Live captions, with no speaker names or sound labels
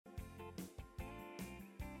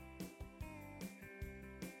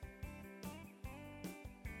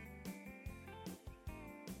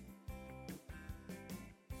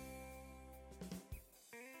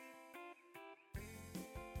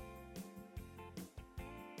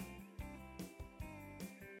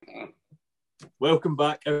Welcome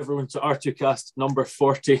back, everyone, to R2Kast number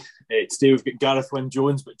 40. Today we've got Gareth Wyn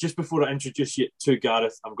Jones, but just before I introduce you to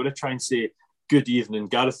Gareth, I'm going to try and say good evening.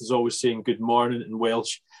 Gareth is always saying good morning in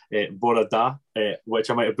Welsh, bore da, which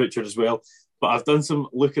I might have butchered as well. But I've done some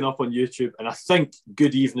looking up on YouTube, and I think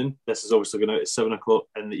good evening, this is obviously going out at 7 o'clock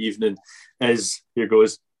in the evening, is, here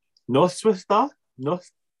goes, Noswaith da? North?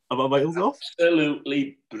 Am I miles off?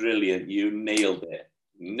 Absolutely brilliant. You nailed it.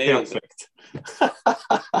 Perfect.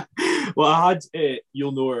 Well, I had,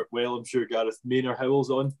 you'll know her well, I'm sure, Gareth, Maynard Howells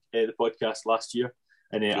on the podcast last year.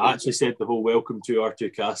 And I actually said the whole welcome to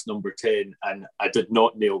R2Kast number 10, and I did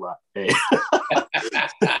not nail that.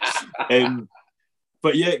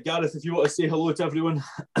 But yeah, Gareth, if you want to say hello to everyone.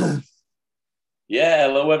 Yeah,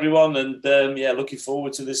 hello everyone, and looking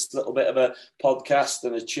forward to this little bit of a podcast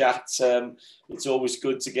and a chat. It's always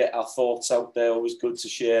good to get our thoughts out there, always good to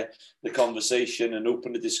share the conversation and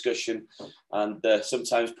open the discussion, and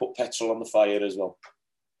sometimes put petrol on the fire as well.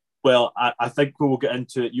 Well, I think we will get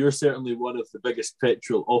into it. You're certainly one of the biggest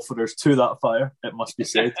petrol offerers to that fire, it must be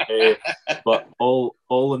said. But all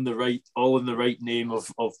in the right name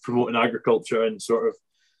of promoting agriculture and sort of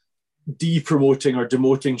de-promoting or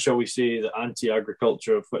demoting, shall we say, the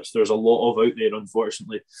anti-agriculture, of which there's a lot of out there,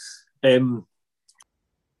 unfortunately.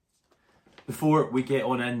 Before we get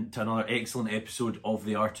on into another excellent episode of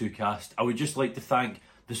the R2Kast, I would just like to thank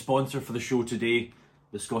the sponsor for the show today,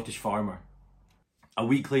 The Scottish Farmer, a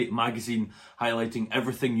weekly magazine highlighting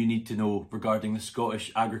everything you need to know regarding the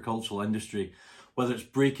Scottish agricultural industry, whether it's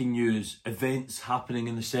breaking news, events happening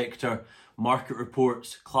in the sector, market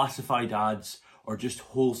reports, classified ads, or just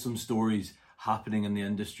wholesome stories happening in the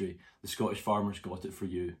industry. The Scottish Farmer's got it for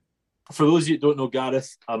you. For those of you who don't know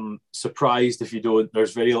Gareth, I'm surprised if you don't.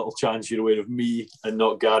 There's very little chance you're aware of me and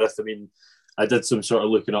not Gareth. I mean, I did some sort of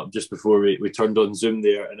looking up just before we turned on Zoom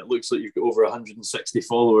there, and it looks like you've got over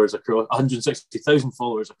 160,000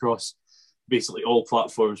 followers across basically all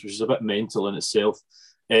platforms, which is a bit mental in itself.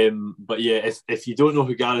 But yeah, if you don't know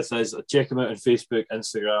who Gareth is, check him out on Facebook,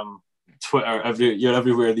 Instagram, Twitter. You're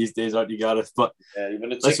everywhere these days, aren't you, Gareth? But yeah,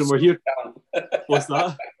 even a listen, we're here. What's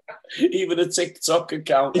that? Even a TikTok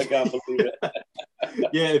account, I can't believe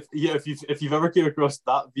it. If you've ever came across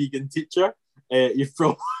that vegan teacher, you've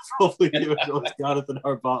probably came across Gareth in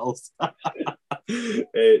our battles.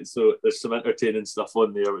 So there's some entertaining stuff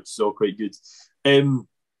on there, which is all quite good.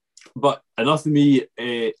 But enough of me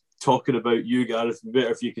talking about you, Gareth.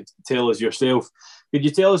 Better if you could tell us yourself. Could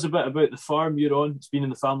you tell us a bit about the farm you're on? It's been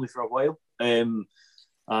in the family for a while, and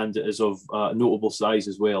it is of notable size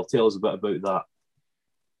as well. Tell us a bit about that.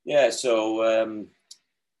 Yeah, so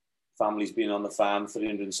family's been on the farm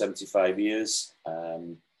 375 years.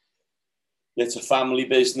 It's a family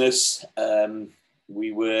business. My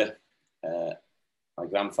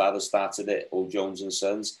grandfather started it, Old Jones and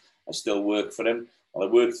Sons. I still work for him. Well,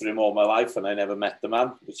 I worked for him all my life, and I never met the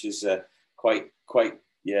man, which is quite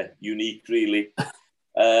unique, really.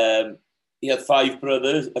 He had five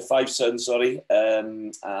sons,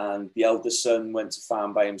 and the eldest son went to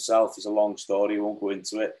farm by himself. It's a long story, I won't go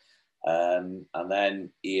into it. And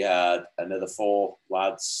then he had another four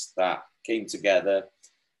lads that came together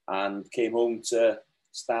and came home to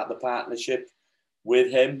start the partnership with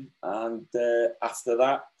him. And after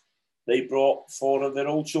that, they brought four of their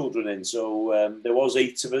old children in. So there was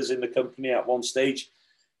 8 of us in the company at one stage.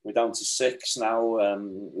 We're down to 6 now.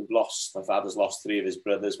 My father's lost 3 of his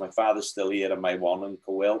brothers. My father's still here, and my one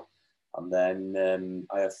uncle Will. And then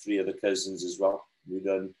I have 3 other cousins as well. We've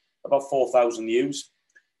done about 4,000 ewes,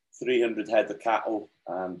 300 head of cattle,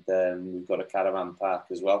 and we've got a caravan park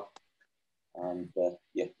as well. And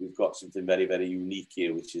we've got something very, very unique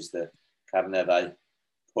here, which is the Carneddau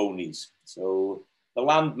ponies. So the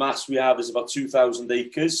land mass we have is about 2,000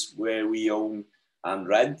 acres where we own and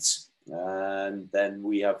rent. And then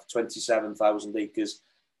we have 27,000 acres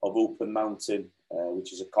of open mountain,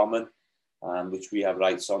 which is a common, and which we have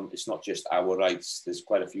rights on. It's not just our rights. There's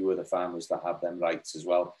quite a few other farmers that have them rights as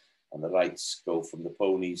well. And the rights go from the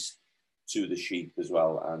ponies to the sheep as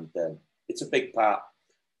well. And it's a big part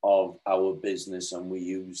of our business, and we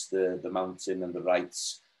use the mountain and the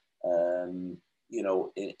rights, in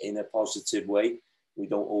a positive way. We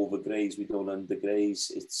don't overgraze, we don't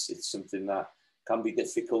undergraze. It's something that can be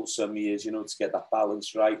difficult some years, to get that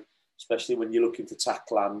balance right, especially when you're looking to tack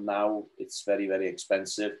land now. It's very, very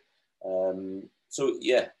expensive.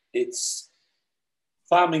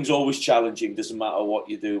 Farming's always challenging, doesn't matter what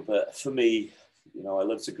you do. But for me, I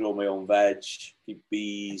love to grow my own veg, keep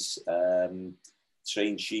bees,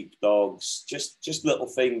 train sheep, dogs, just little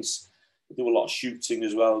things. I do a lot of shooting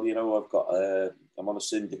as well. I'm on a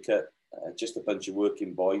syndicate, just a bunch of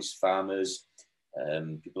working boys, farmers,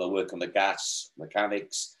 people that work on the gas,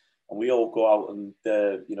 mechanics, and we all go out and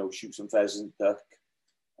shoot some pheasant, duck,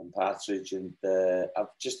 and partridge, and have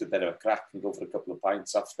just a bit of a crack and go for a couple of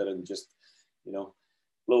pints after, and just blow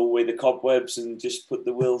away the cobwebs and just put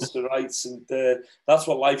the wheels to rights, and that's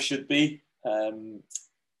what life should be. I'm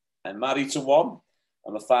married to one.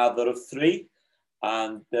 I'm a father of three.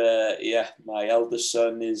 And my eldest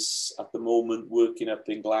son is at the moment working up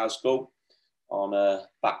in Glasgow on a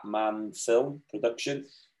Batman film production.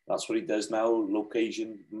 That's what he does now,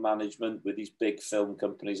 location management with these big film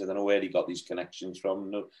companies. I don't know where he got these connections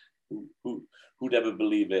from. No, who'd ever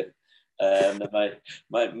believe it?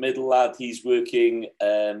 My middle lad, he's working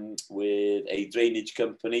with a drainage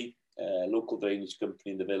company, local drainage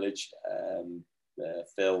company in the village,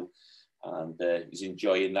 Phil, and he's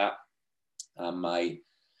enjoying that. And my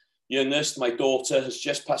youngest, my daughter, has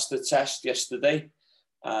just passed the test yesterday,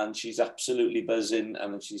 and she's absolutely buzzing,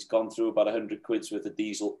 and she's gone through about 100 quid's worth of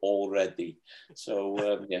diesel already.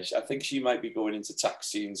 So yes, I think she might be going into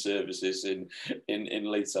taxiing services in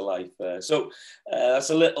later life. So that's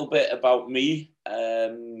a little bit about me.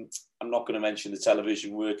 I'm not going to mention the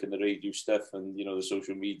television work and the radio stuff and the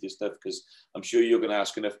social media stuff, because I'm sure you're going to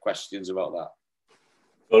ask enough questions about that.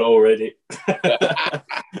 Got already.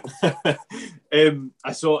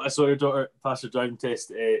 I saw your daughter pass her driving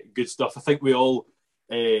test. Good stuff. I think we all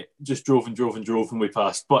just drove when we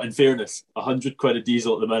passed. But in fairness, 100 quid a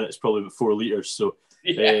diesel at the minute is probably about 4 litres. So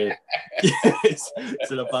it's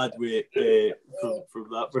in a bad way from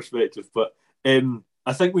that perspective. But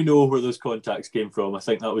I think we know where those contacts came from. I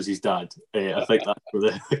think that was his dad. I think that's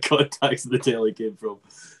where the contacts in the telly came from.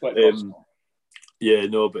 But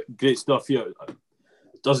great stuff here.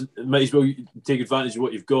 Might as well take advantage of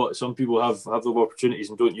what you've got. Some people have the opportunities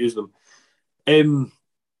and don't use them.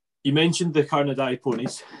 You mentioned the Carnadai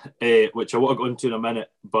ponies, which I want to go into in a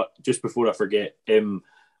minute, but just before I forget,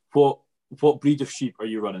 what breed of sheep are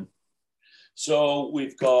you running? So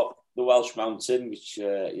we've got the Welsh Mountain, which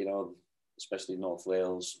especially North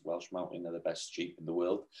Wales, Welsh Mountain are the best sheep in the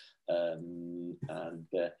world.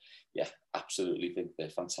 Absolutely think they're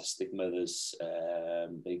fantastic mothers.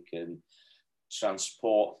 They can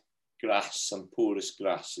transport grass and porous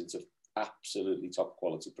grass into absolutely top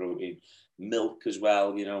quality protein, milk as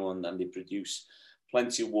well, and they produce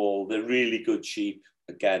plenty of wool. They're really good sheep.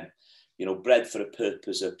 Again, bred for a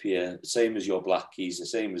purpose up here, same as your blackies, the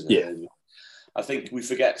same as I think we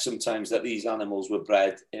forget sometimes that these animals were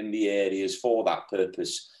bred in the areas for that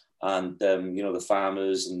purpose, and the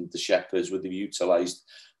farmers and the shepherds would have utilised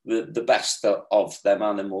the best of them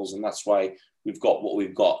animals, and that's why we've got what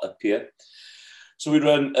we've got up here. So we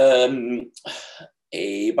run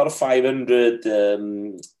about a 500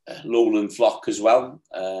 lowland flock as well.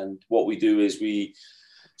 And what we do is we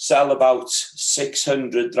sell about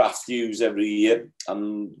 600 draft ewes every year.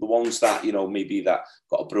 And the ones that, maybe that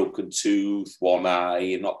got a broken tooth, one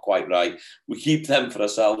eye, not quite right, we keep them for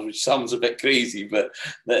ourselves, which sounds a bit crazy, but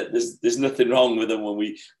there's nothing wrong with them when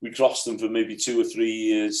we cross them for maybe 2 or 3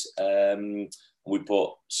 years. We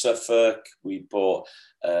put Suffolk, we put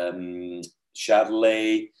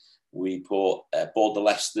Chardonnay, we put Border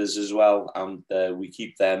Leicesters as well, and we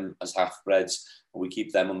keep them as half-breds, and we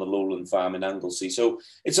keep them on the lowland farm in Anglesey. So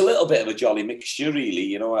it's a little bit of a jolly mixture,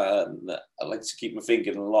 really. I like to keep my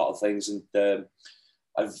finger in a lot of things, and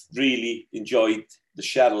I've really enjoyed the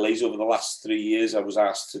Chardonnays over the last 3 years. I was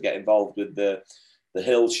asked to get involved with the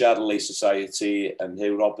Hill Chardonnay Society and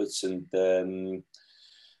Hugh Roberts and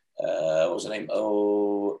what was her name?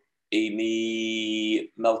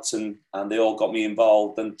 Amy Melton, and they all got me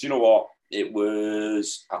involved. And do you know what? It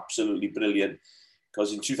was absolutely brilliant,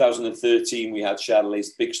 because in 2013 we had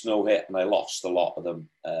Chardonnay's big snow hit, and I lost a lot of them,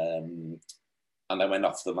 and I went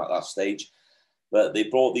off them at that stage. But they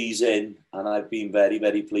brought these in, and I've been very,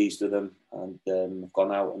 very pleased with them. And I've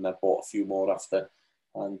gone out and I've bought a few more after.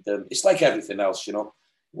 And it's like everything else, I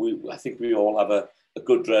think we all have a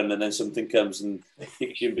good run, and then something comes and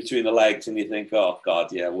kicks you in between the legs, and you think, oh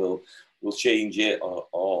God, yeah, we'll change it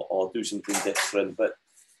or do something different. But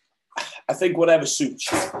I think whatever suits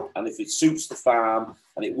you, and if it suits the farm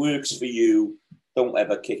and it works for you, don't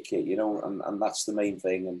ever kick it, and that's the main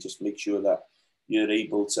thing. And just make sure that you're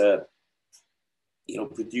able to,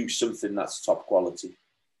 produce something that's top quality.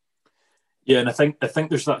 Yeah, and I think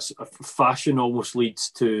there's that fashion almost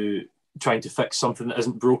leads to trying to fix something that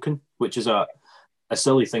isn't broken, which is a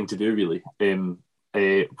silly thing to do, really.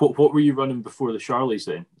 What were you running before the Charlies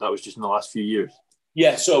then? That was just in the last few years.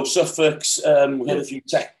 Yeah, so Suffolk's, we had a few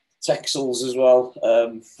Texels as well.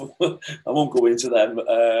 I won't go into them.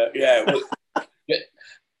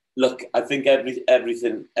 Look, I think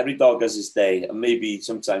every dog has its day, and maybe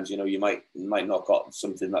sometimes you might not got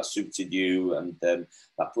something that suited you, and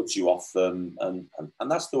that puts you off them, and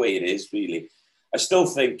that's the way it is, really. I still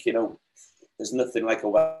think there's nothing like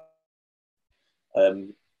a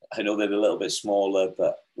I know they're a little bit smaller,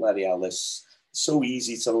 but bloody hell, they're so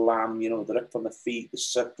easy to lamb. They're up on the feet, they're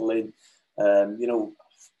suckling.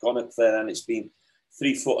 Gone up there and it's been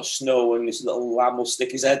 3 foot of snow, and this little lamb will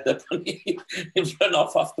stick his head up and he'll run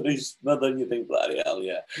off after his mother, and you think, bloody hell,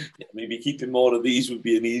 yeah, maybe keeping more of these would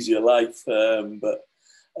be an easier life. But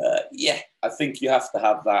I think you have to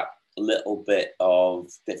have that little bit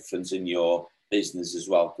of difference in your business as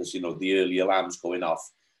well, because the earlier lambs going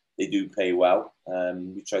off, they do pay well.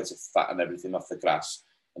 We try to fatten everything off the grass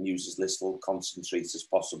and use as little concentrate as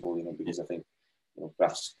possible, because I think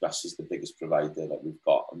grass is the biggest provider that we've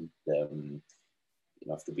got, and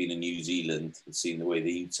after being in New Zealand and seeing the way they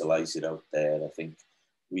utilise it out there, I think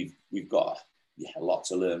we've got a lot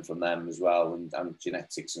to learn from them as well, and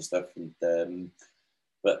genetics and stuff.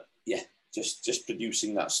 But just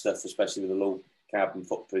producing that stuff, especially with a low carbon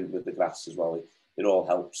footprint with the grass as well, it all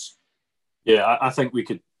helps. Yeah, I think we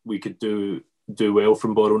could do well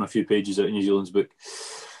from borrowing a few pages out of New Zealand's book.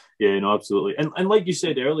 Yeah, no, absolutely. And like you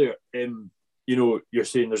said earlier, you're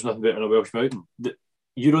saying there's nothing better than a Welsh mountain.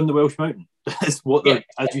 You're on the Welsh mountain. That's what they're,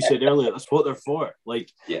 as you said earlier, that's what they're for.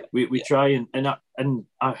 We try and I'm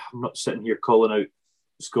not sitting here calling out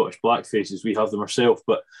Scottish blackfaces. We have them ourselves,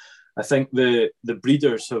 but I think the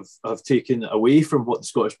breeders have taken away from what the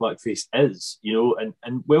Scottish blackface is,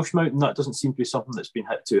 and Welsh mountain, that doesn't seem to be something that's been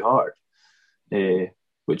hit too hard,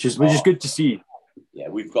 which is good to see. Yeah,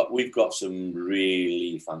 we've got some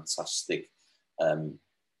really fantastic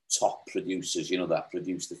top producers, that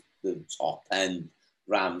produce the top end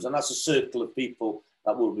rams, and that's a circle of people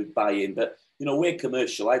that will be buying. But we're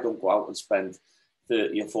commercial. I don't go out and spend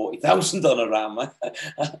 30 or 40,000 on a ram.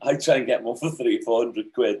 I try and get one for 300 or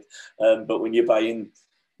 400 quid. But when you're buying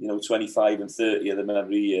 25 and 30 of them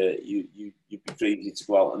every year, you'd be crazy to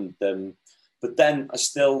go out and but then I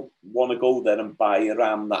still want to go there and buy a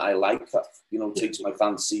ram that I like, that takes my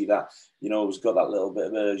fancy, that has got that little bit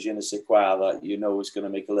of a je ne sais quoi, that is going to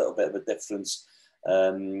make a little bit of a difference.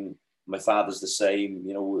 My father's the same,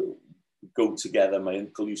 we go together. My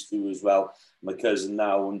uncle used to as well, my cousin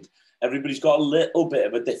now, and everybody's got a little bit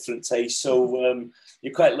of a different taste. So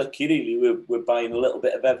you're quite lucky, really. We're buying a little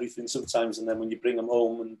bit of everything sometimes, and then when you bring them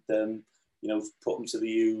home and put them to the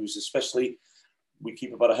ewes, especially, we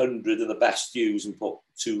keep about 100 of the best ewes and put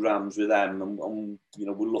 2 rams with them, and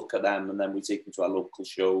we'll look at them, and then we take them to our local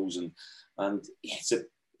shows, and it's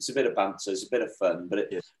a bit of banter, it's a bit of fun, but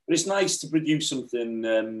it's nice to produce something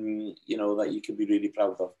that you can be really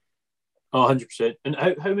proud of. Oh, 100%. And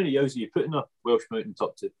how many ewes are you putting a Welsh mountain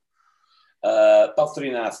top to? About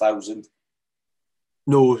 3,500.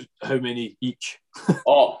 No, how many each?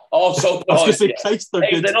 So I was going to say, Christ,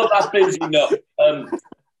 they're not that busy, no.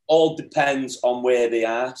 All depends on where they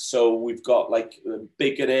are. So we've got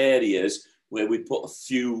bigger areas where we put a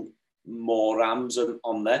few more rams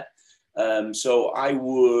on there. So I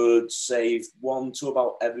would say 1 to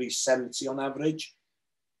about every 70 on average.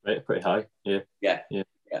 Right, pretty high. Yeah.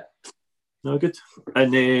 No, good.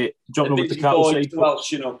 And jumping over to the cattle side. The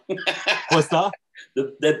Welsh, What's that?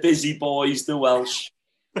 They're busy boys, the Welsh.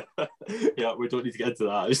 Yeah, we don't need to get into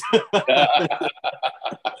that.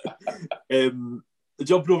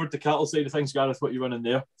 Jumping over to the cattle side of things, Gareth, what you running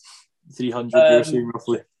there? 300, you're saying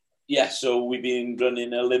roughly? Yeah, so we've been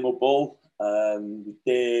running a limo bull. We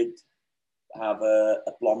did have a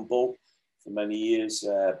blonde bull for many years,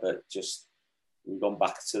 but just we've gone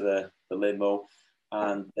back to the limo.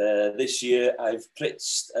 And this year I've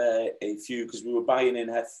pritzed a few, because we were buying in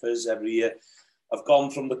heifers every year. I've gone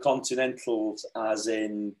from the Continentals, as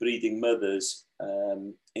in breeding mothers,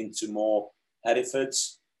 into more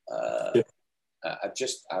Herefords. I've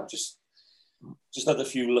just had a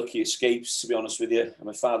few lucky escapes, to be honest with you.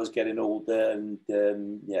 My father's getting older, and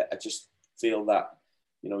I just feel that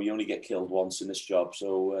you only get killed once in this job.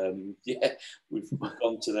 So we've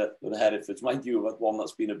gone to the Herefords. Mind you, I've had one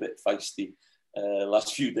that's been a bit feisty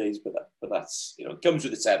last few days, but that's it comes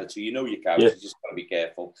with the territory. Your cows, you just got to be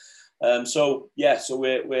careful. So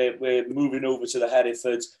we're moving over to the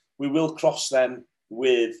Herefords. We will cross them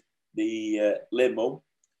with the limo,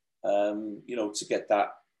 to get that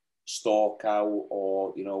store cow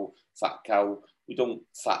or fat cow. We don't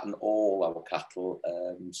fatten all our cattle.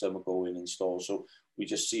 Some are going in stores, so we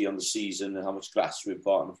just see on the season how much grass we've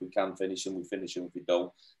got, and if we can finish them, we finish them. If we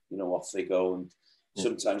don't, off they go. And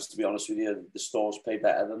sometimes, to be honest with you, the stores pay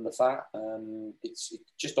better than the fat. It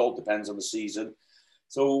just all depends on the season.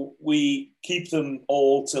 So we keep them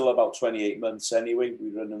all till about 28 months anyway. We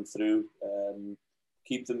run them through,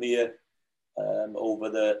 keep them here over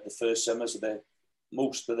the first summer. So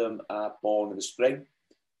most of them are born in the spring.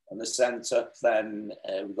 And the centre, then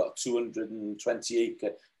we've got 220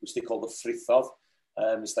 acre, which they call the Frithov.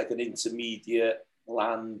 It's like an intermediate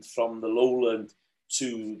land from the lowland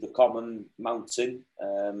to the common mountain.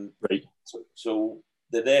 Right. So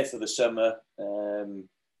they're there for the summer.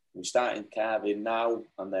 We start in calving now,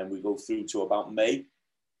 and then we go through to about May.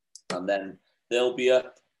 And then they'll be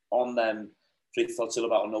up on them Frithov till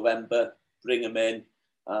about November, bring them in,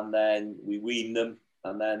 and then we wean them,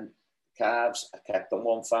 and then calves are kept on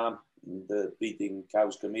one farm. The breeding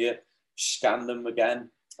cows come here, scan them again,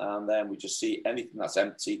 and then we just see anything that's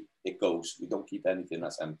empty, it goes. We don't keep anything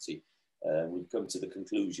that's empty. We've come to the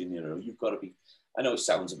conclusion, you've got to be, I know it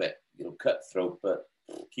sounds a bit, cutthroat, but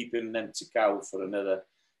keeping an empty cow for another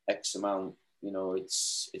X amount,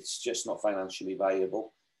 it's just not financially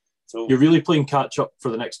viable. So you're really playing catch up for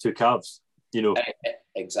the next two calves,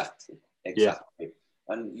 Exactly. Yeah.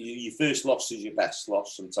 And your first loss is your best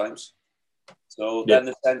loss sometimes. So then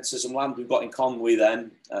the centres and land we've got in Conway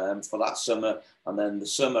then for that summer, and then the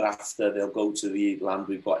summer after they'll go to the land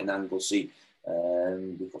we've got in Anglesey.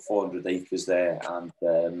 We've got 400 acres there, and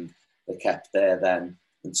they're kept there then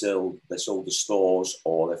until they're sold to stores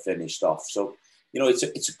or they're finished off. So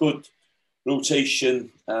it's a good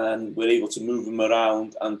rotation, and we're able to move them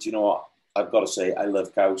around. And you know what, I've got to say, I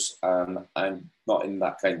love cows, and I'm not in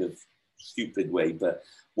that kind of stupid way, but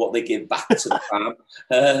what they give back to the farm,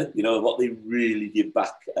 what they really give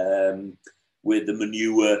back with the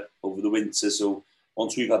manure over the winter. So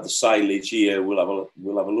once we've had the silage here, we'll have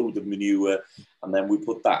a load of manure, and then we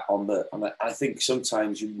put that on the. And I think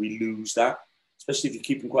sometimes we lose that, especially if you're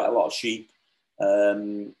keeping quite a lot of sheep.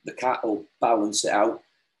 The cattle balance it out,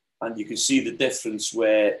 and you can see the difference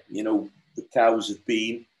where the cows have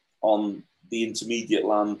been on the intermediate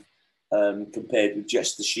land compared with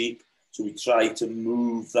just the sheep. So we try to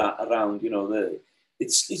move that around.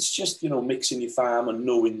 It's just mixing your farm and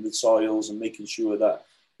knowing the soils and making sure that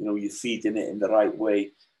you're feeding it in the right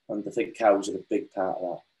way. And I think cows are a big part of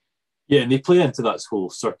that. Yeah, and they play into that whole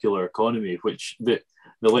circular economy, which the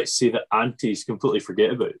let's say the antis completely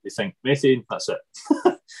forget about. They think methane, that's it.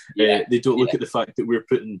 They don't look at the fact that we're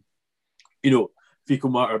putting, fecal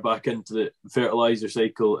matter back into the fertilizer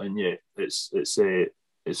cycle, and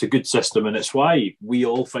it's a good system, and it's why we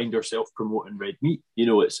all find ourselves promoting red meat.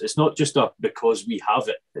 It's not just because we have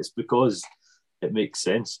it; it's because it makes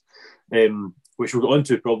sense. Which we'll get on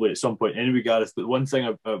to probably at some point anyway, Gareth. But one thing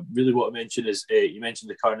I really want to mention is you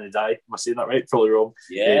mentioned the Carnidae. Am I saying that right? Probably wrong.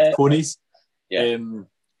 Yeah. Ponies. Yeah.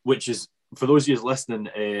 Which is, for those of you listening,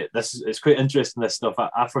 it's quite interesting, this stuff.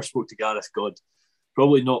 I first spoke to Gareth,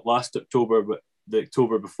 probably not last October, but the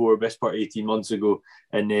October before, best part of 18 months ago,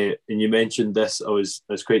 and you mentioned this. I was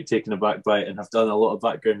quite taken aback by it, and have done a lot of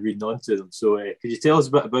background reading onto them. So could you tell us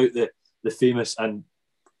a bit about the famous and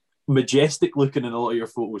majestic looking in a lot of your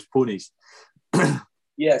photos ponies?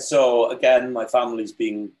 Yeah, so again, my family's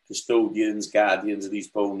been custodians, guardians of these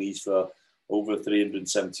ponies for over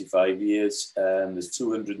 375 years. There's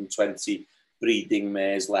 220 breeding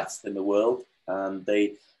mares left in the world, and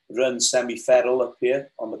they run semi-feral up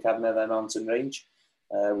here on the Carnidae mountain range,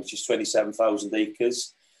 which is 27,000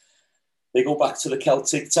 acres. They go back to the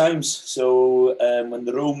Celtic times. So when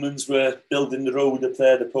the Romans were building the road up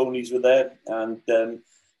there, the ponies were there, and they're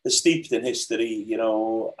steeped in history,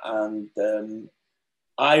 and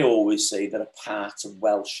I always say they're a part of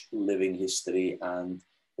Welsh living history, and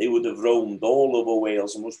they would have roamed all over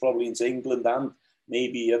Wales and was probably into England and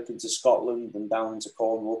maybe up into Scotland and down to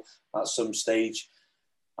Cornwall at some stage.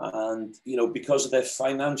 And, because of their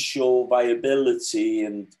financial viability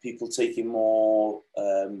and people taking more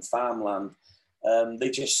farmland, they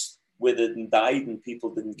just withered and died, and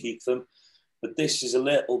people didn't keep them. But this is a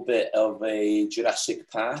little bit of a Jurassic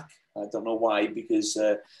Park. I don't know why, because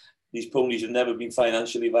these ponies have never been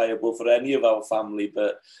financially viable for any of our family,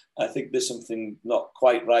 but I think there's something not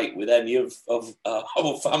quite right with any of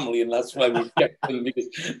our family, and that's why we've kept them,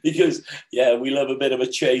 because we love a bit of a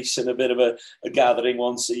chase and a bit of a gathering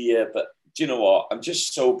once a year. But do you know what? I'm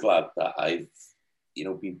just so glad that I've,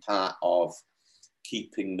 been part of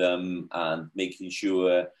keeping them and making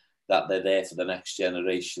sure that they're there for the next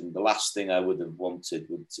generation. The last thing I would have wanted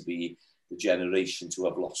would to be the generation to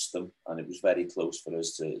have lost them, and it was very close for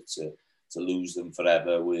us to lose them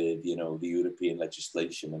forever with the European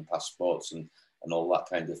legislation and passports and all that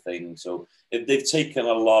kind of thing. So they've taken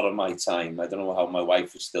a lot of my time. I don't know how my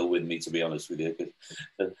wife is still with me, to be honest with you,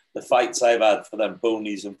 because the fights I've had for them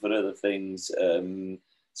ponies and for other things,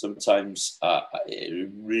 sometimes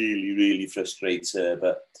it really, really frustrates her,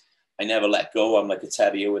 but I never let go. I'm like a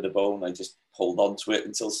terrier with a bone. I just hold on to it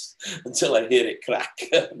until I hear it crack.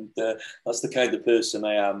 And that's the kind of person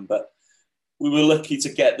I am. But we were lucky to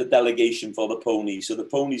get the delegation for the ponies. So the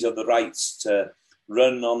ponies have the rights to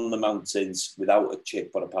run on the mountains without a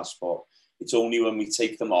chip or a passport. It's only when we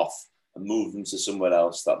take them off and move them to somewhere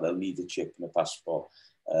else that they'll need a chip and a passport.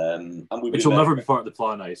 Which will never be part of the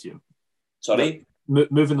plan, I assume. Sorry?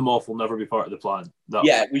 Moving them off will never be part of the plan.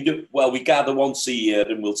 Yeah, we do. Well, we gather once a year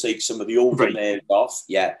and we'll take some of the older mares off.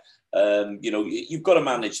 Yeah. You've got to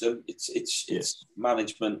manage them. It's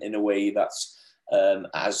management in a way that's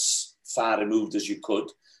as far removed as you could.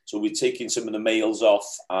 So we're taking some of the males off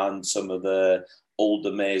and some of the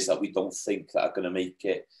older mares that we don't think that are going to make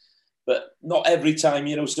it. But not every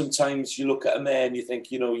time, sometimes you look at a mare and you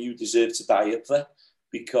think, you deserve to die up there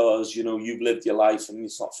because, you've lived your life and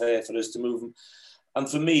it's not fair for us to move them. And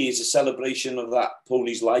for me, it's a celebration of that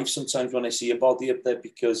pony's life sometimes when I see a body up there,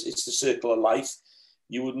 because it's the circle of life.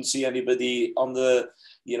 You wouldn't see anybody on the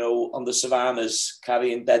savannas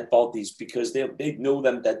carrying dead bodies because they'd know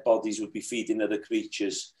them dead bodies would be feeding other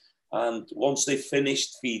creatures. And once they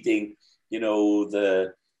finished feeding,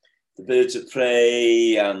 the birds of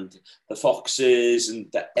prey and the foxes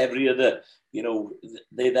and every other,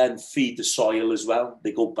 they then feed the soil as well.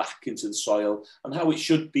 They go back into the soil, and how it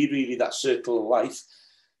should be really, that circle of life.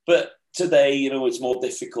 But today, it's more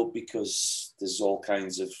difficult because there's all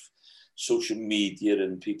kinds of social media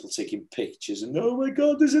and people taking pictures and, oh my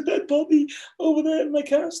God, there's a dead body over there and I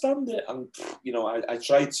can't stand it. And, I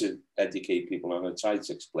try to educate people and I try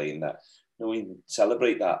to explain that, we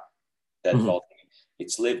celebrate that dead body.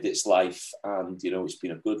 It's lived its life and, it's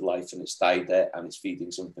been a good life and it's died there and it's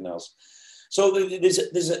feeding something else. So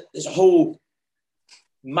there's a whole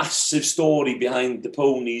massive story behind the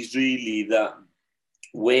ponies, really, that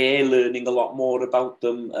we're learning a lot more about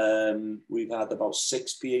them. We've had about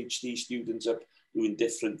 6 PhD students up doing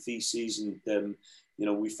different theses, and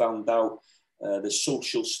we found out the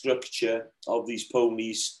social structure of these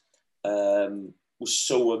ponies was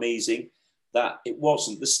so amazing that it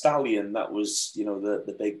wasn't the stallion that was,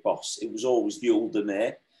 the big boss. It was always the older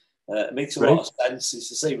mare. It makes a lot of sense. It's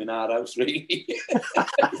the same in our house, really.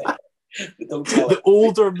 But don't tell the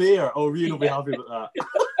older mare. Oh, you'll be happy with that.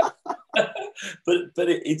 but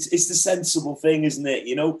it's the sensible thing, isn't it?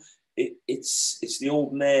 It's the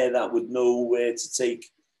old mare that would know where to take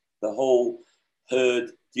the whole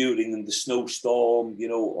herd during the snowstorm,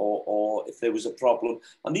 or if there was a problem.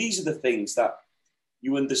 And these are the things that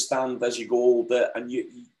you understand as you go older, and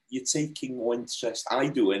you're taking more interest. I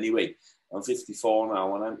do anyway. I'm 54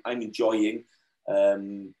 now, and I'm enjoying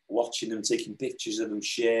watching them, taking pictures of them,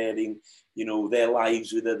 sharing, their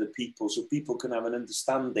lives with other people, so people can have an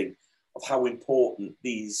understanding of how important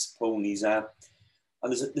these ponies are.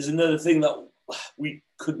 And there's another thing that we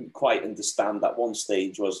couldn't quite understand at one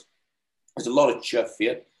stage was there's a lot of chuff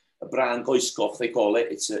here, a brand goiskoch they call it.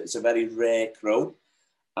 It's a very rare crow,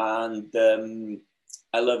 and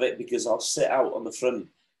I love it because I'll sit out on the front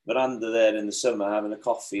veranda there in the summer having a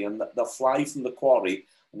coffee, and they'll fly from the quarry,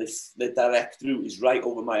 and their direct route is right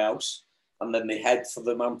over my house, and then they head for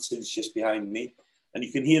the mountains just behind me, and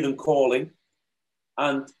you can hear them calling.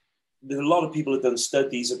 And there's a lot of people have done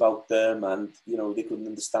studies about them, and they couldn't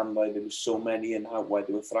understand why there were so many and why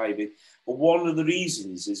they were thriving. But one of the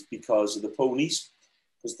reasons is because of the ponies,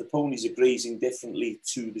 because the ponies are grazing differently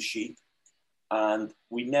to the sheep, and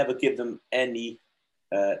we never give them any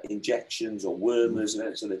injections or wormers,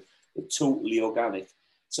 and so they're totally organic.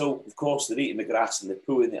 So of course they're eating the grass and they're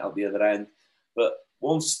pooing it out the other end. But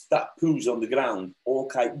once that poo's on the ground, all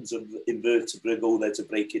kinds of invertebrate go there to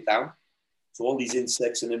break it down. So all these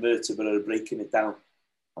insects and invertebrate are breaking it down,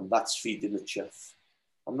 and that's feeding the chuff.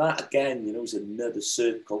 And that again, is another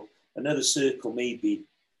circle maybe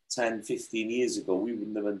 10, 15 years ago we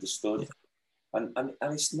wouldn't have understood. And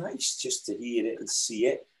it's nice just to hear it and see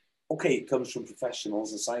it. Okay, it comes from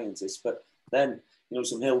professionals and scientists, but then,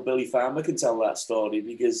 some hillbilly farmer can tell that story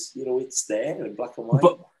because, it's there in black and white.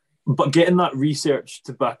 But getting that research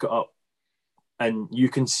to back it up, and you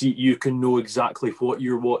can know exactly what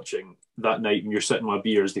you're watching that night when you're sitting with a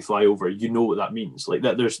beer as they fly over. You know what that means. Like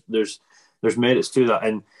that, there's merits to that,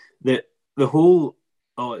 and the whole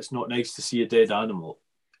it's not nice to see a dead animal.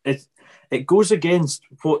 It goes against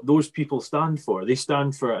what those people stand for. They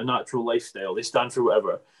stand for a natural lifestyle. They stand for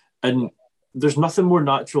whatever. And there's nothing more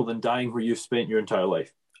natural than dying where you've spent your entire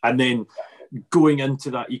life and then going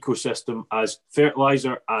into that ecosystem as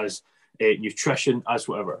fertilizer, as nutrition, as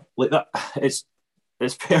whatever. Like that, it's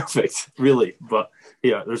it's perfect, really. But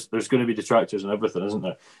yeah, there's going to be detractors and everything, isn't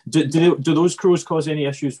there? Do those crows cause any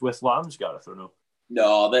issues with lambs, Gareth, or no?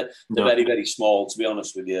 No, they're very, very small, to be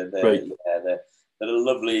honest with you. They're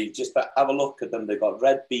lovely. Just have a look at them. They've got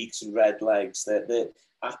red beaks and red legs. They're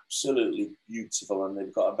absolutely beautiful, and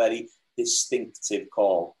they've got a very distinctive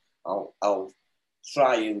call. I'll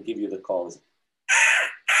try and give you the call.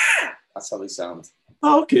 That's how they sound.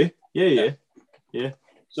 Oh, okay. Yeah.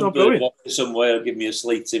 Some bird somewhere will give me a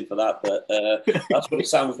slating for that, but that's what it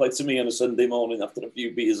sounds like to me on a Sunday morning after a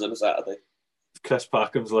few beers on a Saturday. If Chris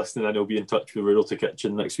Packham's listening, and he'll be in touch with Rural to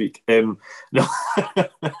Kitchen next week. No,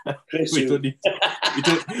 Chris, we don't need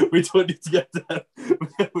to get that.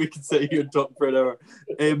 We can sit here and talk for an hour.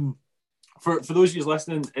 For those of you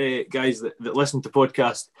listening, guys that listen to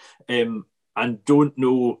podcast and don't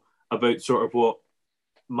know about sort of what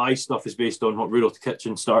my stuff is based on, what Rural to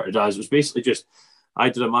Kitchen started as, it was basically just I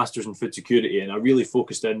did a master's in food security, and I really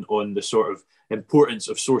focused in on the sort of importance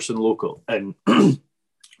of sourcing local and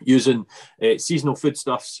using seasonal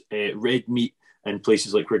foodstuffs, red meat in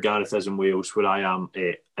places like where Gareth is in Wales, where I am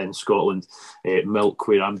in Scotland, milk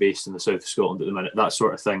where I'm based in the south of Scotland at the minute, that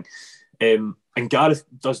sort of thing. And Gareth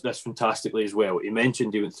does this fantastically as well. He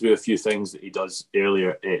mentioned he went through a few things that he does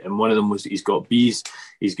earlier, and one of them was that he's got bees,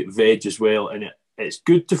 he's got veg as well, and it's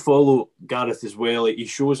good to follow Gareth as well. He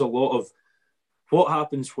shows a lot of what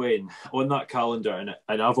happens when on that calendar,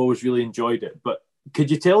 and I've always really enjoyed it. But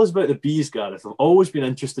could you tell us about the bees, Gareth? I've always been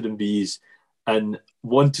interested in bees and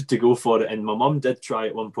wanted to go for it. And my mum did try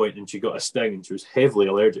at one point, and she got a sting, and she was heavily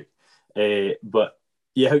allergic. But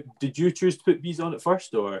yeah, did you choose to put bees on it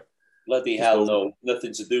first, or? Bloody hell, no,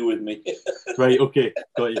 nothing to do with me. Right, okay,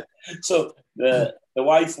 got you. So the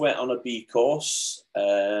wife went on a bee course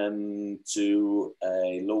to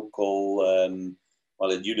a local,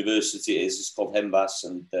 a university it is. It's called Hembas,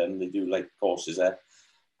 and they do like courses there.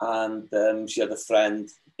 And she had a friend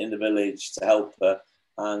in the village to help her,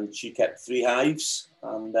 and she kept 3 hives.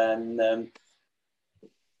 And then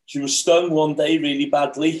she was stung one day really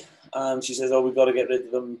badly, and she says, "Oh, we've got to get rid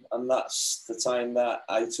of them." And that's the time that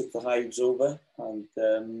I took the hives over. And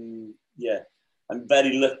I'm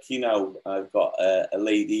very lucky now. I've got a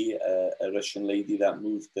lady, a Russian lady that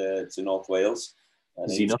moved to North Wales. And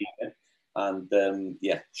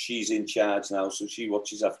she's in charge now, so she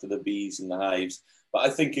watches after the bees and the hives. But I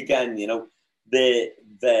think, again, they're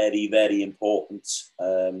very, very important.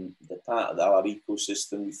 They're part of our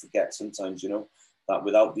ecosystem. We forget sometimes, that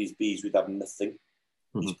without these bees, we'd have nothing.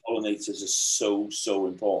 Mm-hmm. These pollinators are so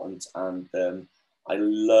important. And I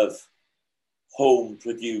love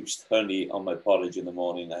home-produced honey on my porridge in the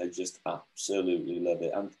morning. I just absolutely love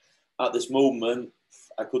it. And at this moment,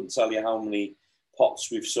 I couldn't tell you how many pots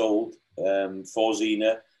we've sold for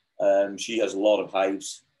Zena. She has a lot of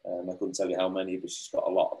hives. I couldn't tell you how many, but she's got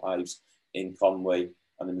a lot of hives in Conway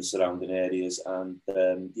and in the surrounding areas. And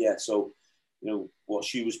so what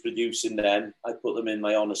she was producing then, I put them in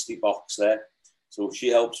my honesty box there. So she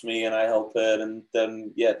helps me and I help her, and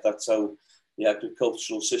that's how the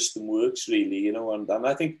agricultural system works, really. And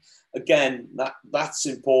I think, again, that's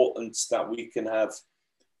important, that we can have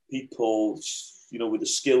people, with a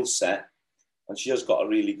skill set. And she has got a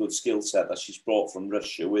really good skill set that she's brought from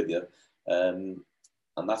Russia with her.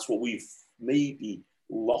 And that's what we've maybe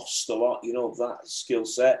lost a lot, of that skill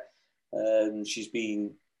set. She's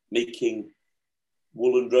been making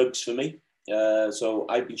woolen rugs for me. So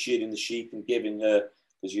I've been shearing the sheep and giving her,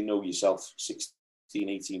 because you know yourself, 16,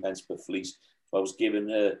 18 pence per fleece. So I was giving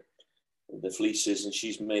her the fleeces, and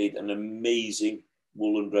she's made an amazing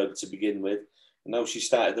woolen rug to begin with. Now she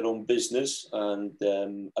started her own business, and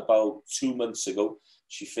about 2 months ago,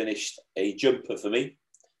 she finished a jumper for me,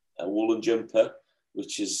 a woolen jumper,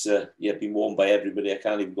 which has been worn by everybody. I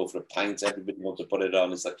can't even go for a pint. Everybody wants to put it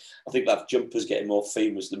on. It's like, I think that jumper's getting more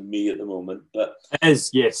famous than me at the moment. But it is,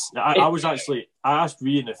 yes. I asked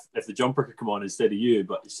Rian if the jumper could come on instead of you,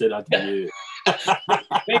 but he said I'd be you.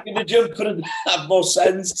 Maybe the jumper would have more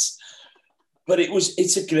sense. But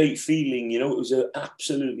it's a great feeling, It was an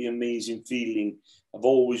absolutely amazing feeling. I've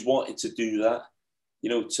always wanted to do that,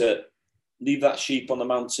 to leave that sheep on the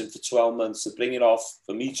mountain for 12 months, to bring it off,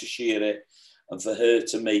 for me to shear it, and for her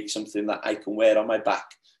to make something that I can wear on my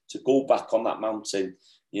back, to go back on that mountain,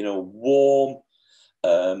 warm,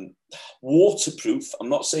 waterproof. I'm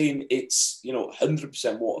not saying it's,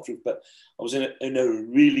 100% waterproof, but I was in a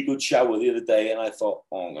really good shower the other day, and I thought,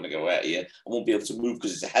 I'm going to go out here. I won't be able to move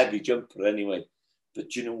because it's a heavy jumper anyway.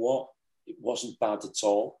 But you know what? It wasn't bad at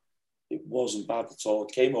all. It wasn't bad at all.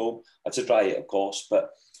 I came home, I had to dry it, of course,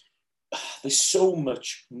 but there's so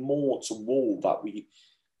much more to wool that we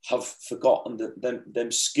have forgotten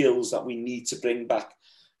them skills that we need to bring back.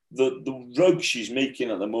 The rugs she's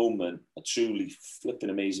making at the moment are truly flipping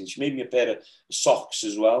amazing. She made me a pair of socks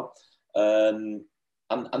as well. And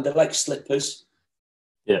they're like slippers.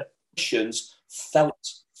 Yeah.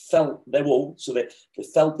 Felt their wool, so they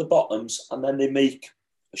felt the bottoms, and then they make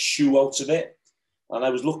a shoe out of it. And I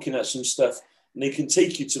was looking at some stuff, and they can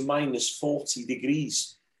take you to minus 40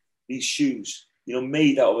 degrees, these shoes,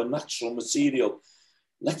 made out of a natural material.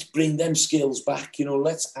 Let's bring them skills back,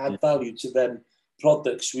 let's add value to them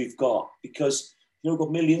products we've got, because we've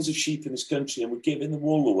got millions of sheep in this country and we're giving the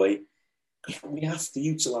wool away. We have to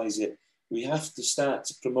utilise it. We have to start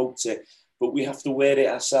to promote it, but we have to wear it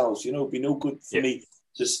ourselves. It'd be no good for me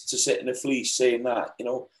to sit in a fleece saying that,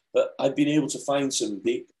 but I've been able to find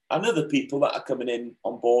somebody and other people that are coming in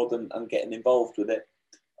on board and getting involved with it.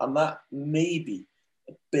 And that may be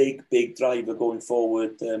a big, big driver going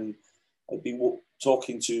forward. I've been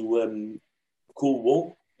talking to Cool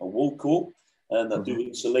Wool, or Wool Cool, and that do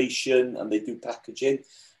insulation and they do packaging.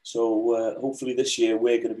 So hopefully this year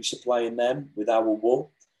we're going to be supplying them with our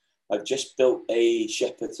wool. I've just built a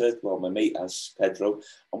shepherd hut, well, my mate has, Pedro,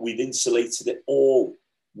 and we've insulated it all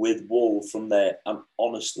with wool from there. And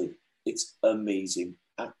honestly, it's amazing,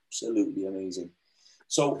 absolutely amazing.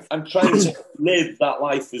 So I'm trying to live that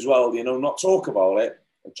life as well, not talk about it.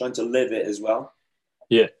 I'm trying to live it as well.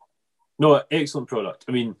 Yeah. No, excellent product.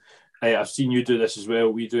 I mean, I've seen you do this as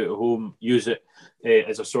well. We do it at home, use it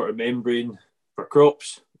as a sort of membrane for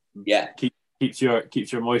crops. Yeah. Keeps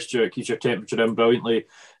your moisture, keeps your temperature in brilliantly.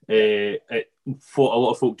 What a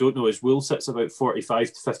lot of folk don't know is wool sits about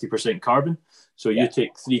 45 to 50% carbon. So you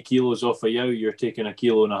take 3 kilos off a yow, you're taking 1.5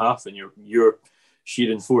 kilos, and you're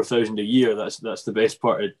shearing 4,000 a year. That's the best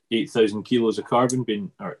part of 8,000 kilos of carbon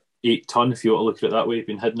being, or 8 ton if you want to look at it that way,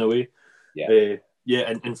 being hidden away. Yeah.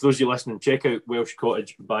 And for those of you listening, check out Welsh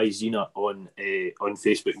Cottage by Zena on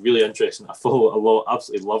Facebook. Really interesting. I follow it a lot.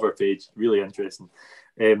 Absolutely love her page. Really interesting.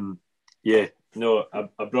 A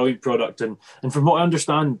brilliant product. And from what I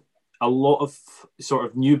understand, a lot of sort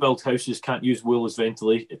of new built houses can't use wool as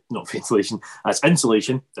not ventilation, as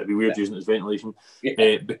insulation. That'd be weird using it as ventilation,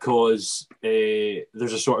 because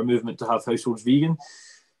there's a sort of movement to have households vegan,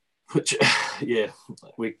 which,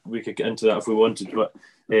 we could get into that if we wanted. But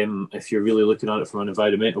if you're really looking at it from an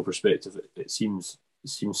environmental perspective, it seems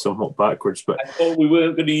somewhat backwards. But I thought we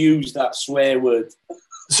weren't going to use that swear word.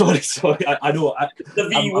 Sorry. I know. The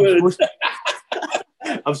V word.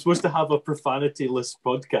 I'm supposed to have a profanity-less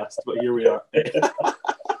podcast, but here we are.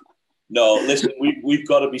 No, listen, we've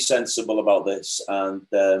got to be sensible about this. And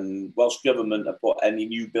Welsh Government have put any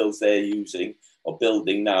new builds they're using or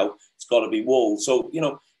building now, it's got to be wool. So,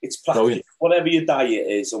 it's practical. Brilliant. Whatever your diet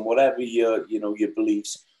is and whatever your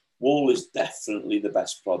beliefs, wool is definitely the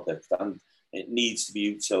best product and it needs to be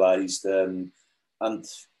utilised.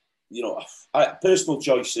 Personal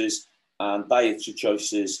choices and dietary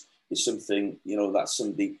choices is something, that's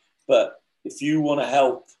somebody. But if you want to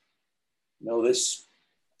help, this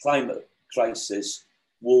climate crisis,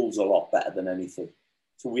 wool's a lot better than anything.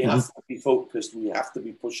 So we have to be focused. We have to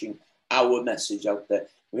be pushing our message out there.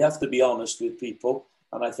 We have to be honest with people.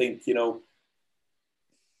 And I think, the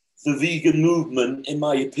vegan movement, in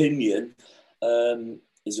my opinion,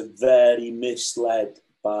 is a very misled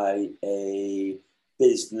by a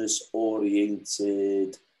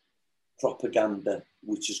business-oriented propaganda,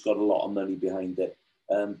 which has got a lot of money behind it.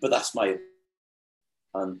 But that's my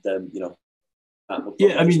opinion. And, that will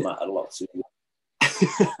matter a lot to you.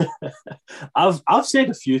 I've said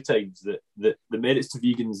a few times that the merits to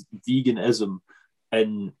veganism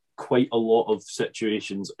in quite a lot of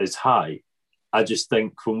situations is high. I just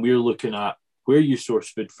think when we're looking at where you source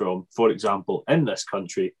food from, for example, in this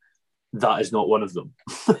country, that is not one of them.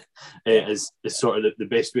 Is sort of the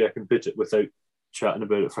best way I can put it without chatting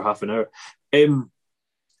about it for half an hour.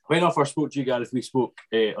 When I first spoke to you, Gareth, we spoke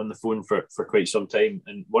on the phone for quite some time,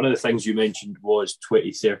 and one of the things you mentioned was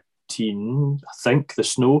 2013, I think, the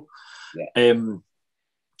snow.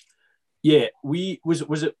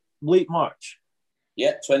 Was it late March?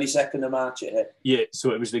 Yeah, 22nd of March it hit. Yeah,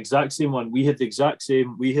 so it was the exact same one. We had the exact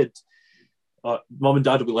same. We had, Mum and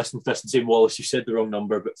Dad will be listening to this and saying, Wallace, you said the wrong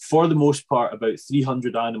number. But for the most part, about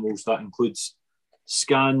 300 animals. That includes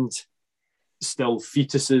scanned, still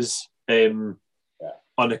fetuses,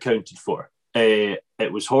 unaccounted for. It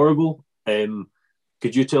was horrible.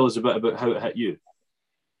 Could you tell us a bit about how it hit you?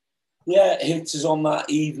 Yeah, it hit us on that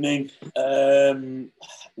evening.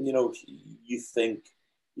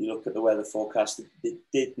 You look at the weather forecast, it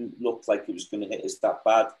didn't look like it was going to hit us that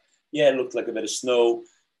bad. Yeah, it looked like a bit of snow.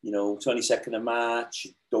 22nd of March,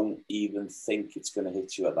 you don't even think it's going to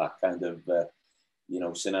hit you at that kind of,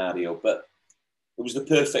 scenario. But it was the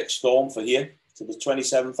perfect storm for here. So the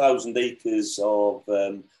 27,000 acres of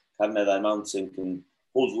Carnarvon Mountain can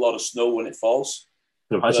hold a lot of snow when it falls.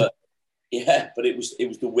 But it was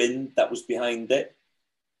the wind that was behind it.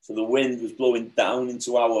 So the wind was blowing down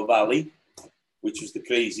into our valley, which was the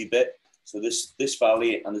crazy bit. So this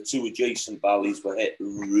valley and the two adjacent valleys were hit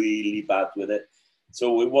really bad with it.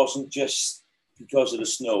 So it wasn't just because of the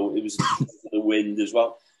snow, it was because of the wind as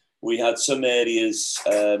well. We had some areas,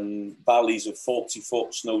 valleys of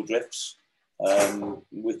 40-foot snow drifts,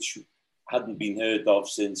 which hadn't been heard of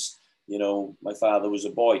since, my father was a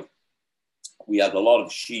boy. We had a lot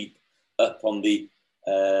of sheep up on the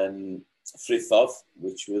Frithov,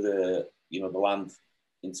 which were the land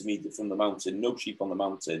intermediate from the mountain, no sheep on the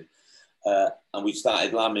mountain. And we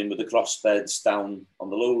started lambing with the crossbeds down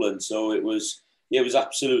on the lowland. So it was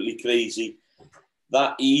absolutely crazy.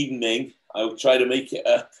 That evening, I would try to make it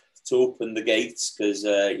up to open the gates because,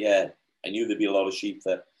 I knew there'd be a lot of sheep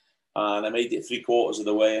there. And I made it 3/4 of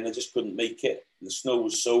the way and I just couldn't make it. The snow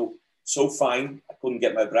was so fine, I couldn't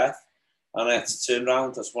get my breath. And I had to turn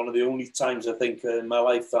around. That's one of the only times I think in my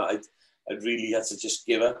life that I'd really had to just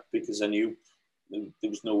give up because I knew there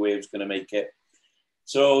was no way I was going to make it.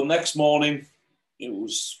 So next morning, it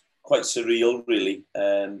was quite surreal, really.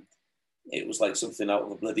 It was like something out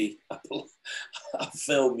of a bloody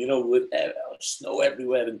film, with snow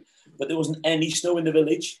everywhere. But there wasn't any snow in the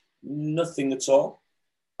village, nothing at all.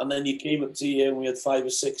 And then you came up to here and we had 5 or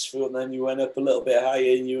 6 foot, and then you went up a little bit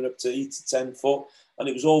higher and you went up to 8 to 10 foot, and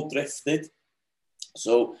it was all drifted.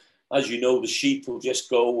 So, as you know, the sheep will just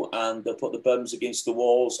go and they'll put the bums against the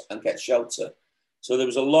walls and get shelter. So there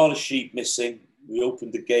was a lot of sheep missing. We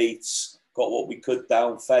opened the gates, got what we could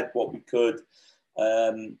down, fed what we could.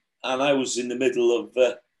 And I was in the middle of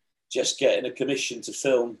just getting a commission to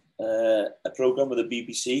film a programme with the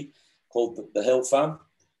BBC called The Hill Fam.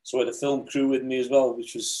 So I had a film crew with me as well,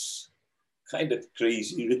 which was kind of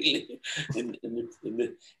crazy, really, in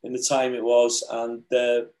the time it was. And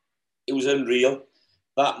it was unreal.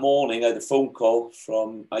 That morning, I had a phone call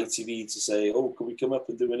from ITV to say, can we come up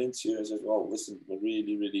and do an interview? I said, listen, we're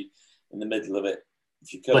really, really in the middle of it.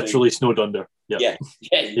 If you come literally snowed under. Yep.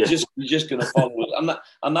 You're just going to follow it.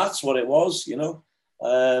 And that's what it was,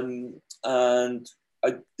 And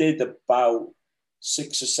I did about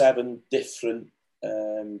 6 or 7 different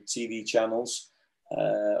TV channels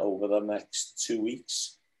over the next 2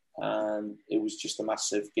 weeks. And it was just a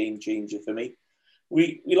massive game changer for me.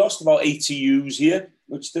 We lost about 80 ewes here,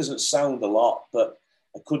 which doesn't sound a lot, but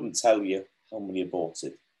I couldn't tell you how many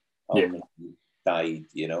aborted, how many died,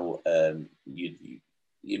 you know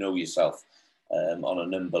yourself, on a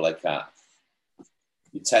number like that.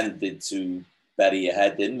 You tended to bury your